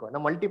ಮಾಡ್ಕೊಳ್ಬೇಕು.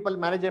 ನಾವು ಮಲ್ಟಿಪಲ್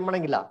ಮ್ಯಾರೇಜ್ ಏನ್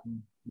ಮಾಡಂಗಿಲ್ಲ,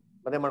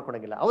 ಮದುವೆ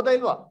ಮಾಡ್ಕೊಳಂಗಿಲ್ಲ. ಹೌದಾ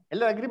ಇಲ್ವಾ?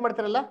 ಎಲ್ಲ ಅಗ್ರಿ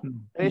ಮಾಡ್ತಾರಲ್ಲ?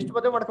 ಎಷ್ಟು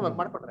ಮದುವೆ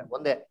ಮಾಡ್ಕೊಂಡ್ರೆ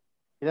ಒಂದೇ,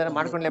 ಇದನ್ನ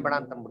ಮಾಡ್ಕೊಂಡ್ಲೇ ಬೇಡ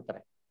ಅಂತ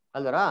ಅಂದ್ಬಿಡ್ತಾರೆ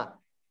ಅಲ್ವರ?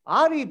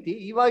 ಆ ರೀತಿ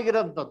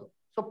ಇವಾಗಿರೋಂಥದ್ದು.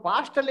 ಸೊ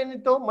ಪಾಸ್ಟ್ ಅಲ್ಲಿ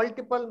ಏನಿತ್ತು?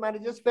 Multiple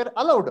marriages wear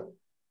allowed.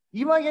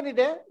 ಇವಾಗ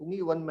ಏನಿದೆ? Only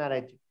one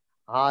marriage.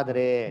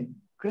 ಆದ್ರೆ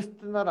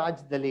ಕ್ರಿಸ್ತನ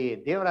ರಾಜ್ಯದಲ್ಲಿ,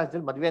 ದೇವರ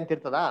ರಾಜ್ಯದಲ್ಲಿ ಮದ್ವೆ ಅಂತ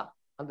ಇರ್ತದ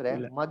ಅಂದ್ರೆ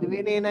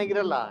ಮದ್ವೆನೇ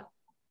ಏನಾಗಿರಲ್ಲ,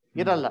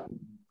 ಇರಲ್ಲ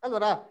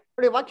ಅಲ್ವರ?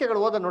 ನೋಡಿ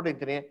ವಾಕ್ಯಗಳು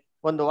ನೋಡಿರ್ತೀನಿ.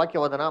 ಒಂದು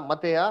ವಾಕ್ಯ ಓದೋಣ.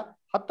 ಮತ್ತೆಯ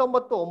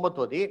 19:9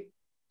 ಓದಿ,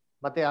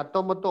 ಮತ್ತೆ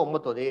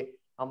 19:9 ಓದಿ,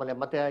 ಆಮೇಲೆ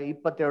ಮತ್ತೆ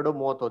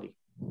 22:30 ಓದಿ.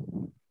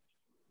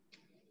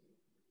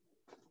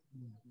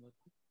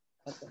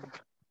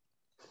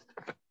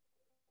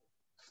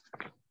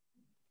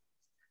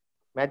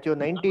 ಮ್ಯಾಥ್ಯೂ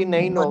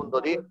 19:9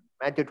 ಓದಿ,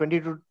 ಮ್ಯಾಥ್ಯೂ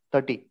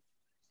 22:30.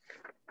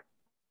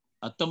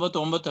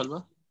 19:9 ಅಲ್ವಾ?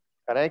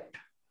 ಕರೆಕ್ಟ್.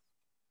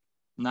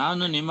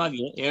 ನಾನು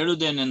ನಿಮಗೆ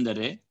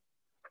ಹೇಳುವುದೇನೆಂದರೆ,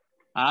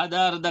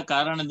 ಆಧಾರದ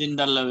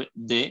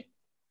ಕಾರಣದಿಂದಲ್ಲದೆ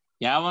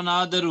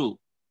ಯಾವನಾದರೂ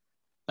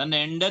ತನ್ನ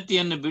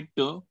ಹೆಂಡತಿಯನ್ನು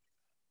ಬಿಟ್ಟು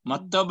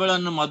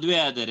ಮತ್ತೊಬ್ಬಳನ್ನು ಮದುವೆ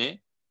ಆದರೆ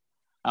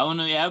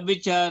ಅವನು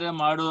ವ್ಯಭಿಚಾರ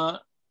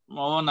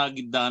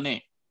ಮಾಡುವವನಾಗಿದ್ದಾನೆ.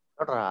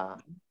 ನೋಡ್ರ,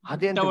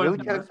 ಅದೇ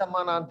ವ್ಯಭಿಚಾರಕ್ಕೆ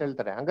ಸಮಾನ ಅಂತ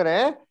ಹೇಳ್ತಾರೆ. ಹಂಗಾರೆ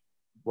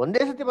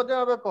ಒಂದೇ ಸತಿ ಮದುವೆ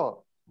ಆಗ್ಬೇಕು,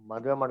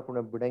 ಮದುವೆ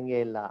ಮಾಡ್ಕೊಂಡು ಬಿಡಂಗೆ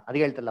ಇಲ್ಲ.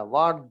 ಅದಕ್ಕೆ ಹೇಳ್ತಲ್ಲ,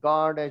 what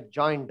god S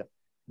joined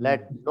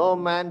let no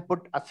man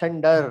ಪುಟ್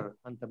ಅಸೆಂಡರ್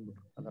ಅಂತ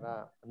ಅಂದ್ಬಿಟ್ಟು. ಅದರ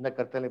ಅಂದ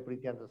ಕರ್ತವ್ಯ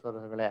ಪ್ರೀತಿ ಅಂತ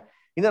ಸೋದರಗಳೇ.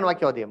 ಇನ್ನೊಂದು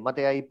ವಾಕ್ಯ ಓದಿ,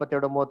 ಮತ್ತೆ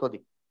 22:30 ಓದಿ,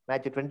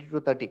 ಮ್ಯಾಥ್ಯೂ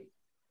 22:30.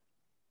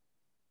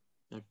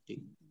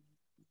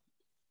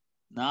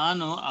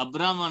 ನಾನು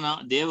ಅಬ್ರಾಮನ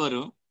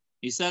ದೇವರು,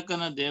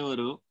 ಇಸಾಕನ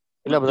ದೇವರು.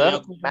 ಇಲ್ಲ brother,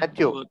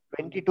 Matthew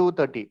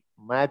 22:30,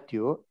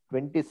 Matthew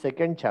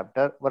 22nd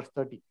chapter verse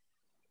 30.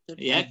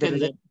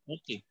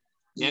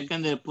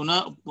 ಯಾಕಂದ್ರೆ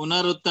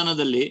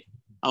ಪುನರುತ್ಥಾನದಲ್ಲಿ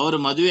ಅವರು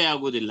ಮದುವೆ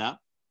ಆಗುವುದಿಲ್ಲ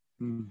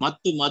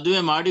ಮತ್ತು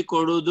ಮದುವೆ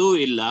ಮಾಡಿಕೊಡುವುದೂ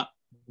ಇಲ್ಲ,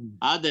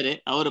 ಆದರೆ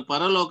ಅವರು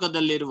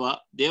ಪರಲೋಕದಲ್ಲಿರುವ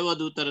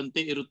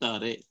ದೇವದೂತರಂತೆ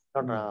ಇರುತ್ತಾರೆ.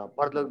 ನೋಡ್ರ,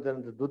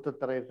 ಪರಲೋಕದ ದೂತರ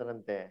ತರ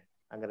ಇರ್ತಾರಂತೆ.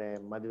 ಅಂದ್ರೆ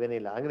ಮದ್ವೆನೇ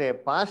ಇಲ್ಲ, ಅಂದ್ರೆ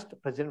ಪಾಸ್ಟ್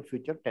ಪ್ರೆಸೆಂಟ್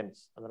ಫ್ಯೂಚರ್ ಟೆನ್ಸ್.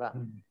 ಅಂದ್ರ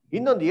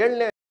ಇನ್ನೊಂದು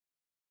 7ನೇ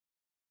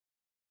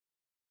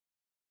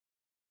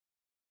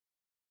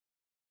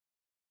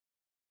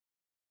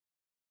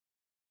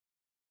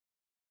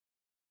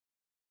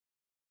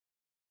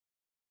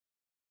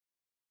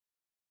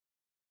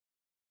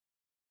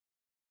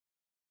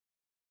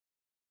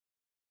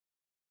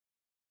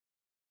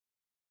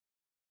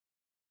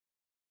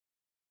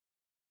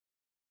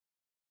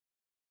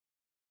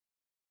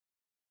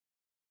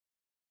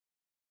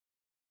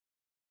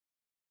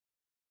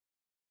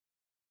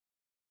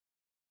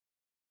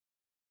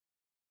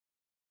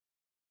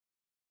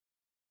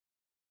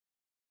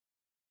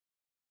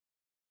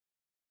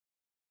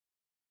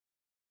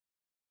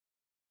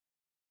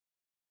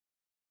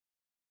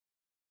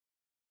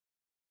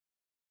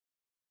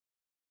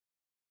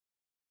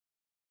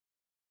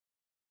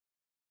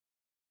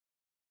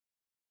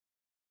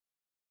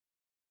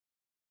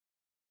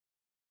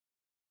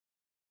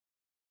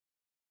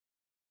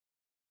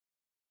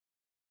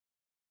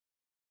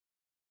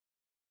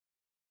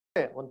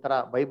ಒಂಥರ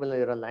ಬೈಬಲ್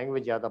ಇರೋ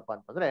ಲ್ಯಾಂಗ್ವೇಜ್ ಯಾವ್ದಪ್ಪ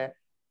ಅಂತಂದ್ರೆ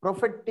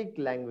ಪ್ರೊಫೆಟಿಕ್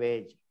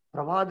ಲ್ಯಾಂಗ್ವೇಜ್,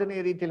 ಪ್ರವಾದನೆ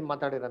ರೀತಿಯಲ್ಲಿ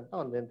ಮಾತಾಡಿರಂತ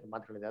ಒಂದೇಂತ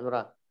ಮಾತಾಡಿದೆ. ಅದರ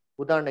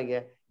ಉದಾಹರಣೆಗೆ,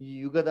 ಈ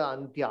ಯುಗದ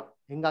ಅಂತ್ಯ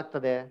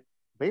ಹೆಂಗಾಗ್ತದೆ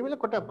ಬೈಬಲ್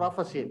ಕೊಟ್ಟ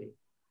ಪ್ರಾಫಸಿಯಲ್ಲಿ,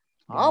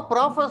 ಆ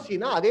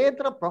ಪ್ರಾಫಸಿನ ಅದೇ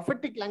ತರ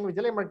ಪ್ರೊಫೆಟಿಕ್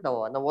ಲ್ಯಾಂಗ್ವೇಜ್ ಅಲ್ಲೇ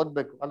ಮಾಡ್ತಾವ ನಾವು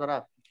ಓದ್ಬೇಕು. ಅದರ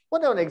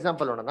ಒಂದೇ ಒಂದು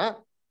ಎಕ್ಸಾಂಪಲ್ ನೋಡೋಣ.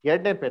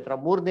 2ನೇ ಪೇತ್ರ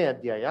 3ನೇ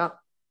ಅಧ್ಯಾಯ,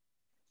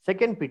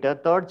 2 Peter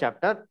 3rd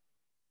chapter,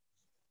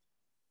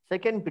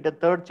 2 Peter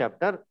 3rd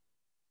chapter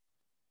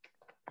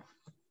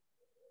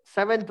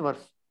 7th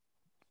verse.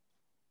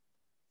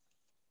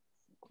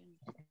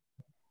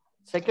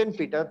 2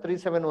 Peter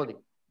 3:7 ಓದಿ.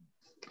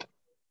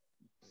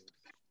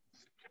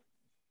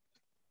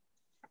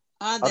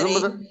 ಆದರೆ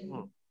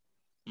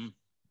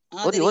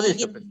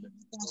ಈಗಿನ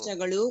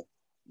ಆಕಾಶಗಳು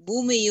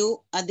ಭೂಮಿಯು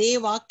ಅದೇ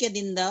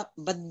ವಾಕ್ಯದಿಂದ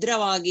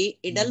ಭದ್ರವಾಗಿ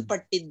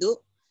ಇಡಲ್ಪಟ್ಟಿದ್ದು,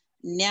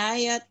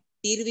 ನ್ಯಾಯ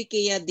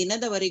ತೀರ್ವಿಕೆಯ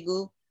ದಿನದವರೆಗೂ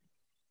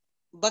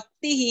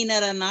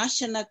ಭಕ್ತಿಹೀನರ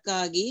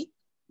ನಾಶನಕ್ಕಾಗಿ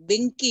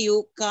ಬೆಂಕಿಯು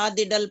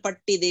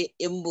ಕಾದಿಡಲ್ಪಟ್ಟಿದೆ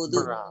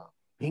ಎಂಬುದು.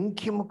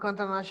 ಬೆಂಕಿ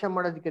ಮುಖಾಂತರ ನಾಶ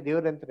ಮಾಡೋದಕ್ಕೆ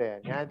ದೇವರಂತಾರೆ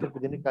ನ್ಯಾಯ ತೀರ್ಪು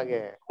ದಿನಕ್ಕಾಗಿ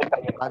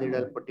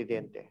ಕಾದಿಡಲ್ಪಟ್ಟಿದೆ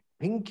ಅಂತೆ.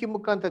 ಬೆಂಕಿ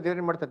ಮುಖಾಂತರ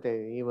ದೇವ್ರೇನ್ ಮಾಡ್ತಂತೆ,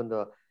 ಈ ಒಂದು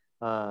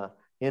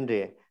ಏನ್ರಿ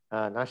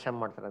ನಾಶ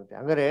ಮಾಡ್ತಾರಂತೆ.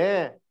 ಹಂಗಾರೆ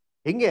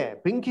ಹೆಂಗೆ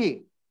ಬೆಂಕಿ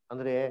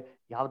ಅಂದ್ರೆ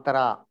ಯಾವ ತರ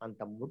ಅಂತ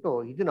ಅಂದ್ಬಿಟ್ಟು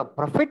ಇದನ್ನ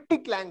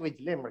ಪ್ರೊಫೆಟಿಕ್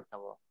ಲ್ಯಾಂಗ್ವೇಜ್ ಏನ್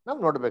ಮಾಡ್ತಾವ ನಾವ್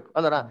ನೋಡ್ಬೇಕು.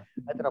 ಅದರ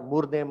ಆತರ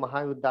 3ನೇ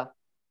ಮಹಾಯುದ್ಧ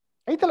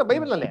ಐತಲ್ಲ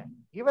ಬೈಬಲ್ ನಲ್ಲಿ,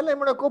 ಇವೆಲ್ಲ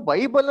ಏನ್ ಮಾಡಬೇಕು,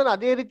 ಬೈಬಲ್ ನಲ್ಲಿ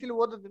ಅದೇ ರೀತಿಲಿ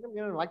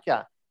ಓದೋದ್ರಿಂದ ವಾಕ್ಯ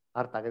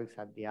ಅರ್ಥ ಆಗೋದಕ್ಕೆ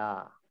ಸಾಧ್ಯ.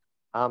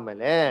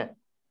 ಆಮೇಲೆ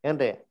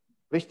ಏನ್ರಿ,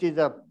 which is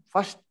the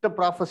first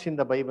ಪ್ರಾಫಸ್ in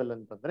the Bible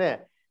ಅಂತಂದ್ರೆ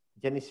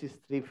Genesis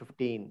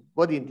 3:15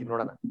 ಓದಿ ಅಂತೀನಿ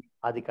ನೋಡೋಣ.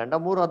 ಆದಿಕಾಂಡ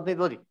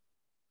 3:15 ಓದಿ.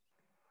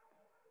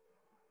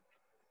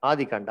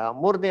 ಆದಿಕಾಂಡ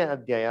 3ನೇ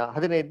ಅಧ್ಯಾಯ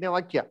 15ನೇ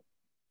ವಾಕ್ಯ.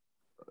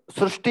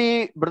 ಸೃಷ್ಟಿ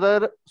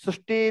ಬ್ರದರ್,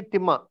 ಸೃಷ್ಟಿ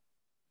ತಿಮ್ಮ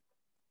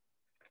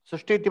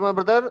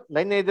ಬ್ರದರ್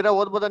ಲೈನ್ ಇದ್ದೀರಾ?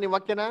 ಓದ್ಬೋದಾ ನೀವು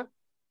ವಾಕ್ಯನ?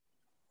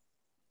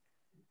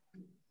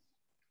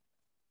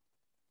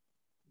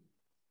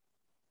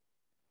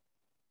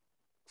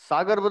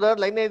 ಸಾಗರ್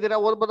ಬ್ರದರ್ ಲೈನ್ ಇದ್ದೀರಾ?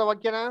 ಓದ್ಬೋದಾ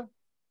ವಾಕ್ಯನ?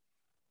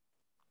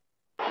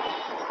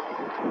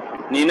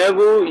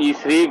 ನಿನಗೂ ಈ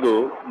ಸ್ತ್ರೀಗೂ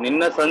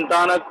ನಿನ್ನ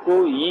ಸಂತಾನಕ್ಕೂ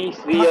ಈ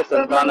ಸ್ತ್ರೀಯ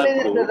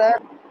ಸಂತಾನಕ್ಕೂ.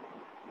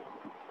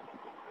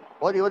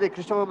 ಓದಿ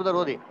ಕೃಷ್ಣ ಬ್ರದರ್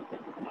ಓದಿ.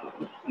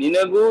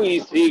 ನಿನಗೂ ಈ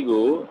ಸ್ತ್ರೀಗೂ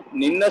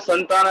ನಿನ್ನ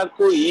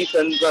ಸಂತಾನಕ್ಕೂ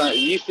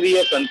ಈ ಸ್ತ್ರೀಯ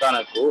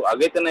ಸಂತಾನಕ್ಕೂ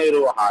ಹಗೆತನ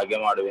ಇರುವ ಹಾಗೆ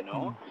ಮಾಡುವೆನು.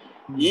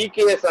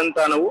 ಈಕೆಯ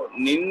ಸಂತಾನವು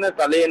ನಿನ್ನ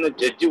ತಲೆಯನ್ನು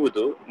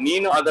ಜಜ್ಜುವುದು,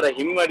 ನೀನು ಅದರ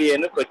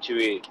ಹಿಮ್ಮಡಿಯನ್ನು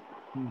ಕಚ್ಚುವೆ.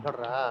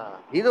 ನೋಡ್ರ,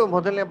 ಇದು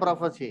ಮೊದಲನೇ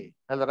ಪ್ರಾಫಸಿ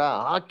ಅಲ್ರ.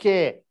 ಆಕೆ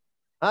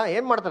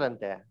ಏನ್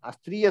ಮಾಡ್ತಾರಂತೆ, ಆ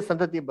ಸ್ತ್ರೀಯ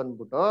ಸಂತತಿ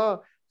ಬಂದ್ಬಿಟ್ಟು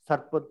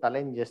ಸರ್ಪದ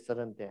ತಲೆನ್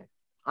ಜೇಸ್ತಾರಂತೆ.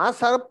 ಆ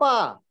ಸರ್ಪ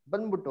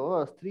ಬಂದ್ಬಿಟ್ಟು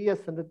ಸ್ತ್ರೀಯ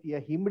ಸಂತತಿಯ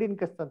ಹಿಮ್ಮಡಿನ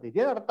ಕಸ್ತಂತೆ.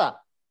 ಇದೇನ್ ಅರ್ಥ?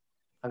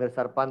 ಅಂದ್ರೆ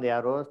ಸರ್ಪ ಅಂದ್ರೆ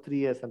ಯಾರು,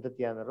 ಸ್ತ್ರೀಯ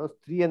ಸಂತತಿ ಅಂದರು,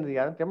 ಸ್ತ್ರೀ ಅಂದ್ರೆ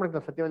ಯಾರು ಅಂತ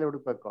ಮಾಡ್ತಾರೆ, ಸತ್ಯವಾಗಿ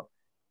ಹುಡುಕ್ಬೇಕು.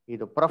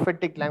 ಇದು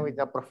ಪ್ರೊಫೆಟಿಕ್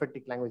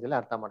ಲ್ಯಾಂಗ್ವೇಜ್ ಅಲ್ಲಿ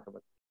ಅರ್ಥ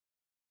ಮಾಡ್ಕೋಬೇಕು.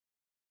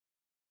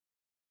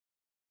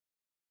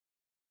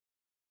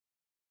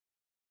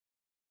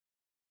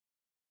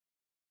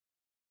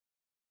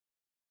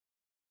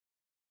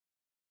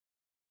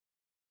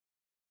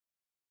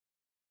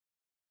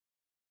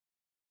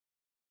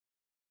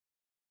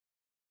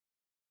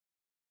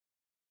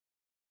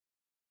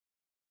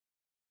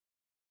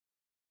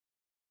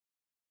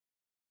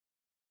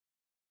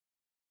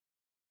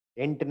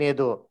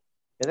 ಎಂಟನೇದು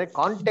ಅಂದ್ರೆ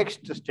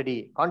ಕಾಂಟೆಕ್ಸ್ಟ್ ಸ್ಟಡಿ.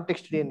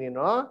 ಕಾಂಟೆಕ್ಸ್ಟ್ ಸ್ಟಡಿ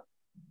ನೀನು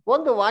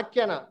ಒಂದು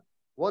ವಾಕ್ಯನ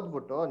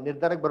ಓದ್ಬಿಟ್ಟು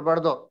ನಿರ್ಧಾರಕ್ಕೆ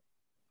ಬರಬಾರ್ದು.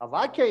 ಆ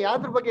ವಾಕ್ಯ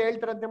ಯಾವ್ದ್ರ ಬಗ್ಗೆ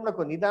ಹೇಳ್ತಾರೆ ಅಂತ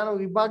ಹೇಳ್ಬೇಕು, ನಿಧಾನ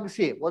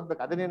ವಿಭಾಗಿಸಿ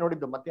ಓದ್ಬೇಕು. ಅದನ್ನೇ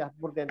ನೋಡಿದ್ದು ಮತ್ತೆ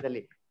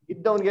 13ನೇ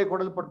ಇದ್ದವನಿಗೆ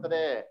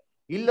ಕೊಡಲ್ಪಡ್ತದೆ,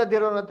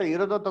 ಇಲ್ಲದಿರೋನ ಹತ್ರ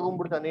ಇರೋದೋ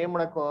ತಗೊಂಡ್ಬಿಡ್ತಾನೆ. ಏನ್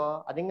ಮಾಡಕ್ಕೋ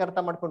ಅದ್ ಹೆಂಗ್ ಅರ್ಥ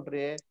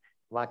ಮಾಡ್ಕೊಂಡ್ರಿ?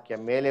 ವಾಕ್ಯ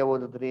ಮೇಲೆ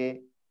ಓದಿದ್ರಿ,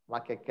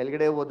 ವಾಕ್ಯ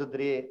ಕೆಳಗಡೆ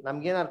ಓದಿದ್ರಿ,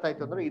 ನಮ್ಗೇನ್ ಅರ್ಥ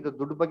ಆಯ್ತು ಅಂದ್ರೆ ಇದು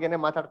ದುಡ್ಡು ಬಗ್ಗೆನೆ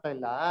ಮಾತಾಡ್ತಾ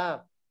ಇಲ್ಲ,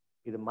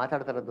 ಇದು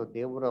ಮಾತಾಡ್ತಾ ಇರೋದು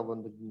ದೇವರ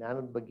ಒಂದು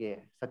ಜ್ಞಾನದ ಬಗ್ಗೆ,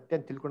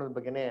 ಸತ್ಯ ತಿಳ್ಕೊಳೋದ್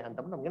ಬಗ್ಗೆನೆ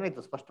ಅಂತ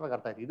ನಮ್ಗೇನಾಯ್ತು ಸ್ಪಷ್ಟವಾಗಿ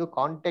ಅರ್ಥ ಆಯ್ತು. ಇದು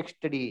ಕಾಂಟೆಕ್ಸ್ಟ್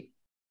ಸ್ಟಡಿ.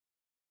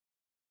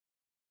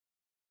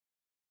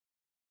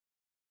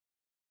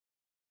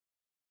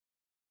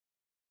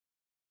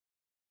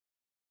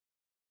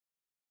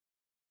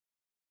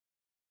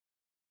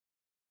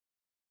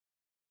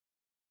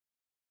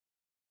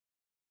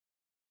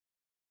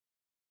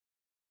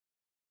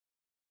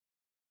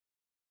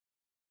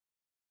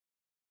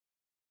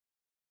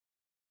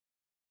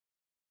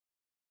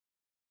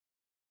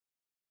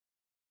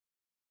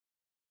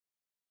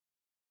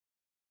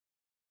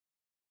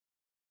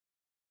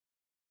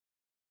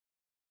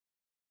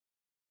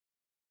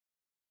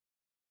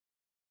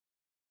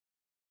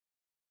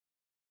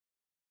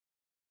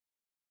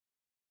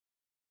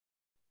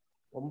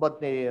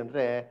 ಒಂಬತ್ತನೇ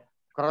ಅಂದ್ರೆ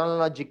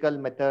ಕ್ರಾನಲಾಜಿಕಲ್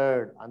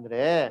ಮೆಥಡ್.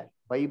 ಅಂದ್ರೆ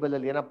ಬೈಬಲ್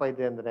ಅಲ್ಲಿ ಏನಪ್ಪಾ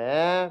ಇದೆ ಅಂದ್ರೆ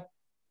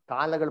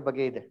ಕಾಲಗಳ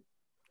ಬಗ್ಗೆ ಇದೆ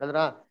ಅದ್ರ.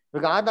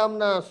 ಇವಾಗ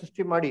ಆದಾಮ್ನ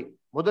ಸೃಷ್ಟಿ ಮಾಡಿ,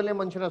 ಮೊದಲನೇ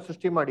ಮನುಷ್ಯನ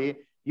ಸೃಷ್ಟಿ ಮಾಡಿ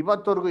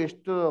ಇವತ್ತವರೆಗೂ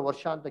ಎಷ್ಟು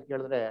ವರ್ಷ ಅಂತ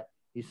ಕೇಳಿದ್ರೆ,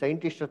 ಈ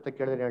ಸೈಂಟಿಸ್ಟ್ ಅಂತ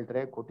ಕೇಳಿದ್ರೆ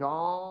ಹೇಳ್ತಾರೆ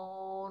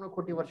ಕೋಟ್ಯಾನು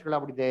ಕೋಟಿ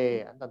ವರ್ಷಗಳಾಗ್ಬಿಟ್ಟಿದೆ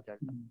ಅಂತ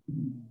ಹೇಳ್ತಾರೆ.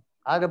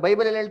 ಆದ್ರೆ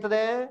ಬೈಬಲ್ ಏನ್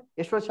ಹೇಳ್ತದೆ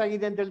ಎಷ್ಟು ವರ್ಷ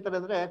ಆಗಿದೆ ಅಂತ ಹೇಳ್ತಾರೆ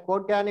ಅಂದ್ರೆ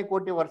ಕೋಟ್ಯಾನಿ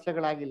ಕೋಟಿ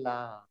ವರ್ಷಗಳಾಗಿಲ್ಲ.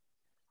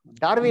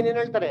 ಡಾರ್ವಿನ್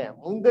ಏನ್ ಹೇಳ್ತಾರೆ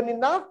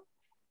ಮುಂಗನಿಂದ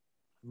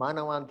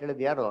ಮಾನವ ಅಂತ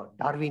ಹೇಳಿದ್ ಯಾರು?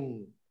 ಡಾರ್ವಿನ್.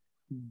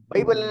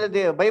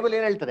 ಬೈಬಲ್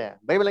ಏನ್ ಹೇಳ್ತಾರೆ?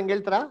 ಬೈಬಲ್ ಹಂಗ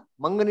ಹೇಳ್ತಾರ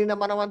ಮಂಗನಿಂದ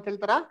ಮಾನವ ಅಂತ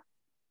ಹೇಳ್ತಾರ?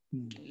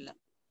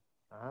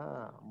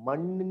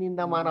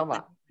 ಮಣ್ಣಿನಿಂದ ಮಾನವ,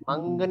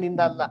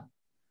 ಮಂಗನಿಂದ ಅಲ್ಲ.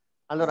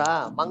 ಅಲ್ವರ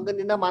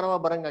ಮಂಗನಿಂದ ಮಾನವ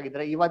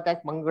ಬರಂಗಾಗಿದ್ರೆ ಇವತ್ತು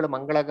ಯಾಕೆ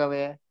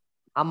ಮಂಗಳಾಗವೆ?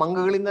 ಆ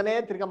ಮಂಗಗಳಿಂದನೇ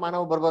ತಿರ್ಗಾ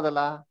ಮಾನವ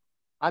ಬರ್ಬೋದಲ್ಲ.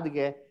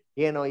 ಅದಕ್ಕೆ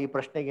ಏನೋ ಈ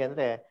ಪ್ರಶ್ನೆಗೆ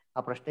ಅಂದ್ರೆ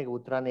ಆ ಪ್ರಶ್ನೆಗೆ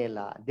ಉತ್ತರನೇ ಇಲ್ಲ.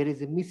 There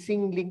is A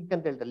missing link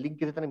ಅಂತ ಹೇಳ್ತಾರೆ.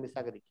 ಲಿಂಕ್ ಇರ್ತಾನೆ ಮಿಸ್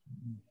ಆಗೋದಿಕ್ಕೆ.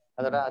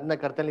 ಅದರ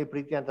ಅನ್ನ ಕರ್ತನಲ್ಲಿ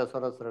ಪ್ರೀತಿ ಅಂತ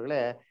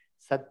ಸರೋಸರುಗಳೇ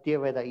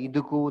ಸತ್ಯವೇದ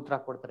ಇದಕ್ಕೂ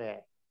ಉತ್ತರ ಕೊಡ್ತಾರೆ.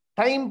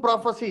 Time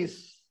prophecies.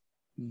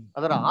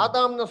 ಅದರ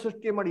ಆದಾಮ್ನ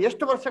ಸೃಷ್ಟಿ ಮಾಡಿ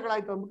ಎಷ್ಟು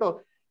ವರ್ಷಗಳಾಯ್ತು ಅಂದ್ಬಿಟ್ಟು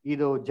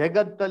ಇದು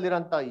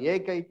ಜಗತ್ತಲ್ಲಿರಂತ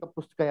ಏಕೈಕ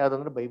ಪುಸ್ತಕ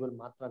ಯಾವ್ದಂದ್ರೆ ಬೈಬಲ್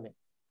ಮಾತ್ರನೇ.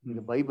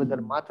 ಇದು ಬೈಬಲ್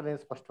ಅಲ್ಲಿ ಮಾತ್ರನೇ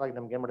ಸ್ಪಷ್ಟವಾಗಿ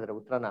ನಮ್ಗೆ ಏನ್ ಮಾಡಿದ್ರೆ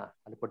ಉತ್ತರನ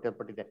ಅಲ್ಲಿ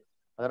ಕೊಟ್ಟಿರ್ಪಟ್ಟಿದೆ.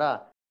 ಅದರ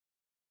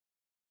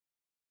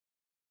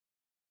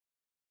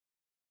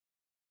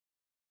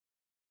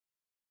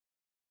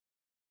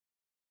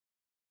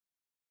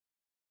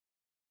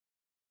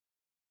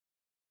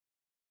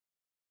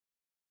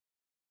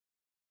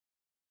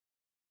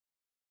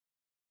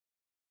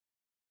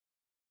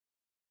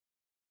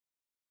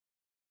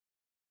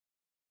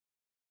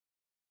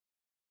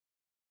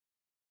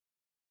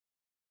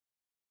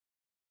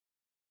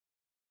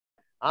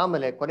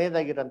ಆಮೇಲೆ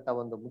ಕೊನೆಯದಾಗಿರಂತ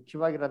ಒಂದು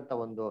ಮುಖ್ಯವಾಗಿರಂತ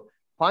ಒಂದು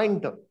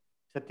ಪಾಯಿಂಟ್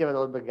ಸತ್ಯವಾದ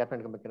ಓದ್ಬೇಕು ಜ್ಞಾಪನ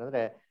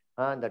ಇಟ್ಕೊಬೇಕಂದ್ರೆ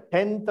the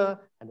 10th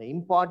and the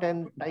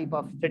important type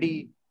of study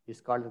is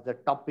called the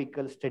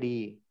topical study.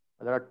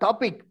 ಅದರ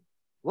ಟಾಪಿಕ್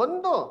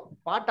ಒಂದು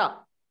ಪಾಠ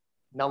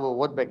ನಾವು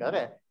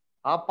ಓದ್ಬೇಕಾದ್ರೆ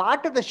ಆ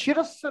ಪಾಠದ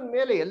ಶಿರಸ್ಸಿನ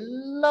ಮೇಲೆ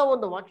ಎಲ್ಲ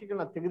ಒಂದು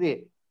ವಾಕ್ಯಗಳನ್ನ ತೆಗೆದು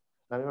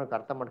ನಾವೇನೋ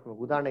ಅರ್ಥ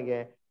ಮಾಡ್ಕೊಬೇಕು. ಉದಾಹರಣೆಗೆ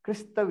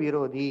ಕ್ರಿಸ್ತ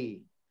ವಿರೋಧಿ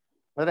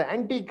ಅಂದ್ರೆ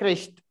ಆಂಟಿ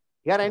ಕ್ರೈಸ್ಟ್.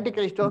 ಯಾರು ಆಂಟಿ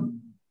ಕ್ರೈಸ್ಟು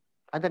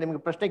ಅಂತ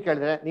ನಿಮ್ಗೆ ಪ್ರಶ್ನೆ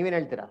ಕೇಳಿದ್ರೆ ನೀವೇನ್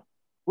ಹೇಳ್ತೀರಾ?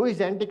 ಹೂ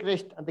ಇಸ್ ಆಂಟಿ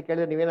ಕ್ರೈಸ್ಟ್ ಅಂತ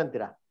ಕೇಳಿದ್ರೆ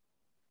ನೀವೇನಂತೀರಾ?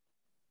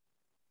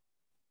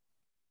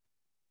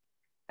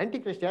 ಆಂಟಿ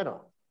ಕ್ರೈಸ್ಟ್ ಯಾರು?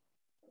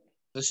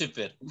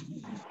 ಲೂಸಿಫರ್.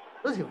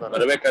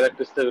 ಬರಬೇಕಾದ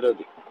ಕ್ರಿಸ್ತ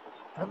ವಿರೋಧಿ.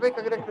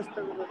 ಬರಬೇಕಾದ್ರೆ ಕ್ರಿಸ್ತ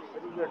ವಿರೋಧಿ.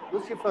 Very good.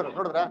 ಲೂಸಿಫರ್.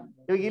 ನೋಡಿದ್ರ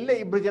ಇವಾಗ ಇಲ್ಲೇ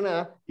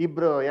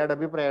ಇಬ್ರು ಎರಡು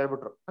ಅಭಿಪ್ರಾಯ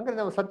ಹೇಳ್ಬಿಟ್ರು. ಹಂಗಾರೆ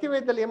ನಾವು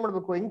ಸತ್ಯವೇದದಲ್ಲಿ ಏನ್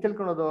ಮಾಡ್ಬೇಕು, ಹೆಂಗ್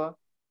ತಿಳ್ಕೊಳೋದು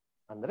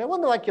ಅಂದ್ರೆ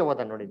ಒಂದು ವಾಕ್ಯ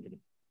ಓದ ನೋಡಿದ್ದೀನಿ.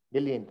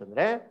 ಎಲ್ಲಿ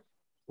ಅಂತಂದ್ರೆ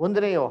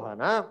 1ನೇ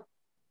ಯೋಹಾನ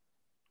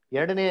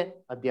 2ನೇ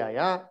ಅಧ್ಯಾಯ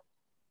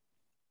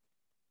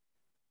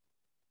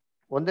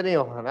 1ನೇ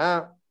ಯೋಹಾನ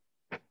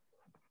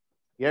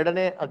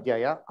 2ನೇ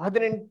ಅಧ್ಯಾಯ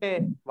 18ನೇ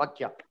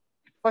ವಾಕ್ಯ.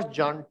 1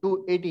 John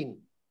 2:18.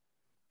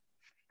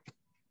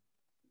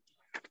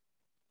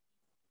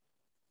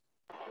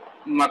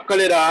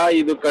 ಮಕ್ಕಳಿರ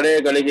ಇದು ಕಡೆ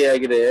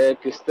ಗಳಿಗೆಯಾಗಿದೆ,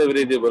 ಕ್ರಿಸ್ತ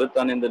ವಿರೋಧಿ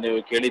ಬರುತ್ತಾನೆಂದು ನೀವು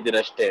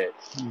ಕೇಳಿದಿರಷ್ಟೇ.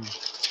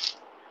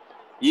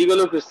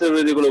 ಈಗಲೂ ಕ್ರಿಸ್ತ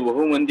ವಿರೋಧಿಗಳು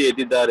ಬಹು ಮಂದಿ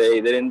ಎದ್ದಿದ್ದಾರೆ,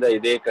 ಇದರಿಂದ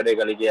ಇದೇ ಕಡೆ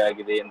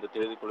ಗಳಿಗೆಯಾಗಿದೆ ಎಂದು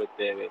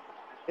ತಿಳಿದುಕೊಳ್ಳುತ್ತೇವೆ.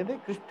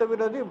 ಕ್ರಿಸ್ತ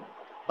ವಿರೋಧಿ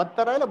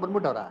ಬರ್ತಾರ ಇಲ್ಲ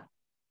ಬಂದ್ಬಿಟ್ಟವ್ರ?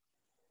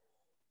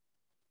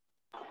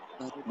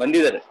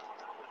 ಬಂದಿದ್ದಾರೆ.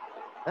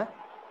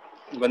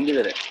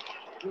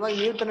 ಇವಾಗ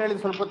ನೀವು ತಾನೇ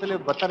ಹೇಳಿದ್ ಸ್ವಲ್ಪ ಹೊತ್ತಲ್ಲಿ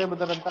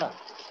ಬರ್ತಾರಂತ.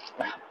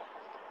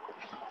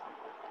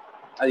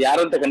 ಅದು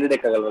ಯಾರು ಅಂತ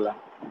ಕಂಡಿಡಿಯಕ್ಕಾಗಲ್ವಲ್ಲ.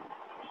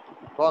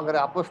 ಹಂಗಾರೆ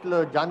ಅಪೋಸ್ಟಲ್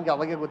ಜಾನ್ಗೆ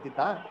ಅವಾಗೆ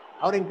ಗೊತ್ತಿತ್ತಾ?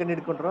 ಅವ್ರ ಹೆಂಗ್ ಕಂಡು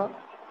ಹಿಡ್ಕೊಂಡ್ರು?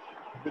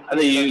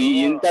 ಅದೇ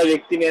ಇಂಥ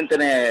ವ್ಯಕ್ತಿನೇ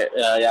ಅಂತಾನೆ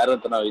ಯಾರು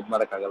ಅಂತ ನಾವು ಇದ್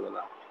ಮಾಡಕ್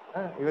ಆಗಲ್ವಲ್ಲ.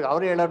 ಇವಾಗ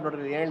ಅವ್ರು ಹೇಳೋರು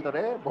ನೋಡ್ರಿ, ಏನ್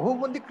ಹೇಳ್ತಾರೆ, ಬಹು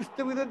ಮಂದಿ ಕ್ರಿಸ್ತ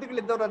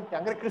ವಿರೋಧಿಗಳಿದ್ದವ್ರು ಅಂತ.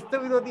 ಹಂಗಾರೆ ಕ್ರಿಸ್ತ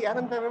ವಿರೋಧಿ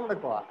ಯಾರಂತ ಏನ್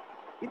ಮಾಡ್ಬೇಕು,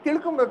 ಇದು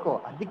ತಿಳ್ಕೊಬೇಕು.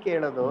 ಅದಕ್ಕೆ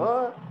ಹೇಳೋದು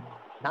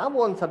ನಾವು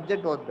ಒಂದ್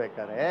ಸಬ್ಜೆಕ್ಟ್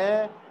ಓದ್ಬೇಕಾರೆ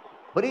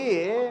ಬರೀ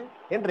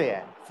ಏನ್ರಿ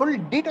ಫುಲ್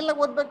ಡೀಟೇಲ್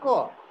ಆಗಿ ಓದ್ಬೇಕು.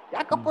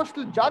 ಯಾಕೆ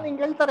ಅಪೋಸ್ಟಲ್ ಜಾನ್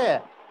ಹಿಂಗ್ ಹೇಳ್ತಾರೆ?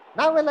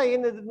 ನಾವೆಲ್ಲ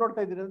ಏನ್ ನೋಡ್ತಾ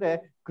ಇದೀರಿ ಅಂದ್ರೆ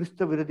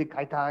ಕ್ರಿಸ್ತ ವಿರೋಧಿ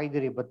ಕಾಯ್ತಾ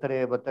ಇದೀರಿ,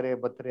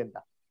 ಬರ್ತಾರೆ ಅಂತ.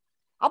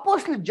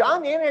 ಅಪೋಸ್ಟಲ್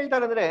ಜಾನ್ ಏನ್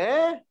ಹೇಳ್ತಾರೆ ಅಂದ್ರೆ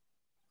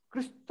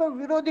ಕ್ರಿಸ್ತ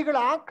ವಿರೋಧಿಗಳು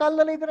ಆ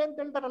ಕಾಲದಲ್ಲಿ ಇದಾರೆ ಅಂತ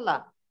ಹೇಳ್ತಾರಲ್ಲ.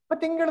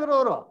 ಮತ್ತೆ ಹೆಂಗ್ ಹೇಳಿದ್ರು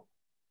ಅವರು?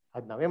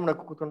 ಅದ್ ನಾವೇನ್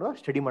ಮಾಡಕ್ ಕೂತ್ಕೊಂಡು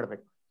ಸ್ಟಡಿ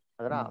ಮಾಡ್ಬೇಕು.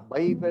 ಅದರ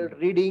Bible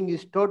reading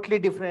is totally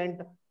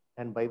different,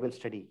 and Bible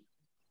study.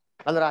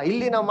 ಅಲ್ರ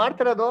ಇಲ್ಲಿ ನಾವು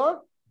ಮಾಡ್ತಿರೋದು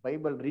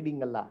ಬೈಬಲ್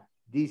ರೀಡಿಂಗ್ ಅಲ್ಲ,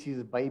 ದಿಸ್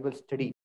ಈಸ್ ಬೈಬಲ್ ಸ್ಟಡಿ.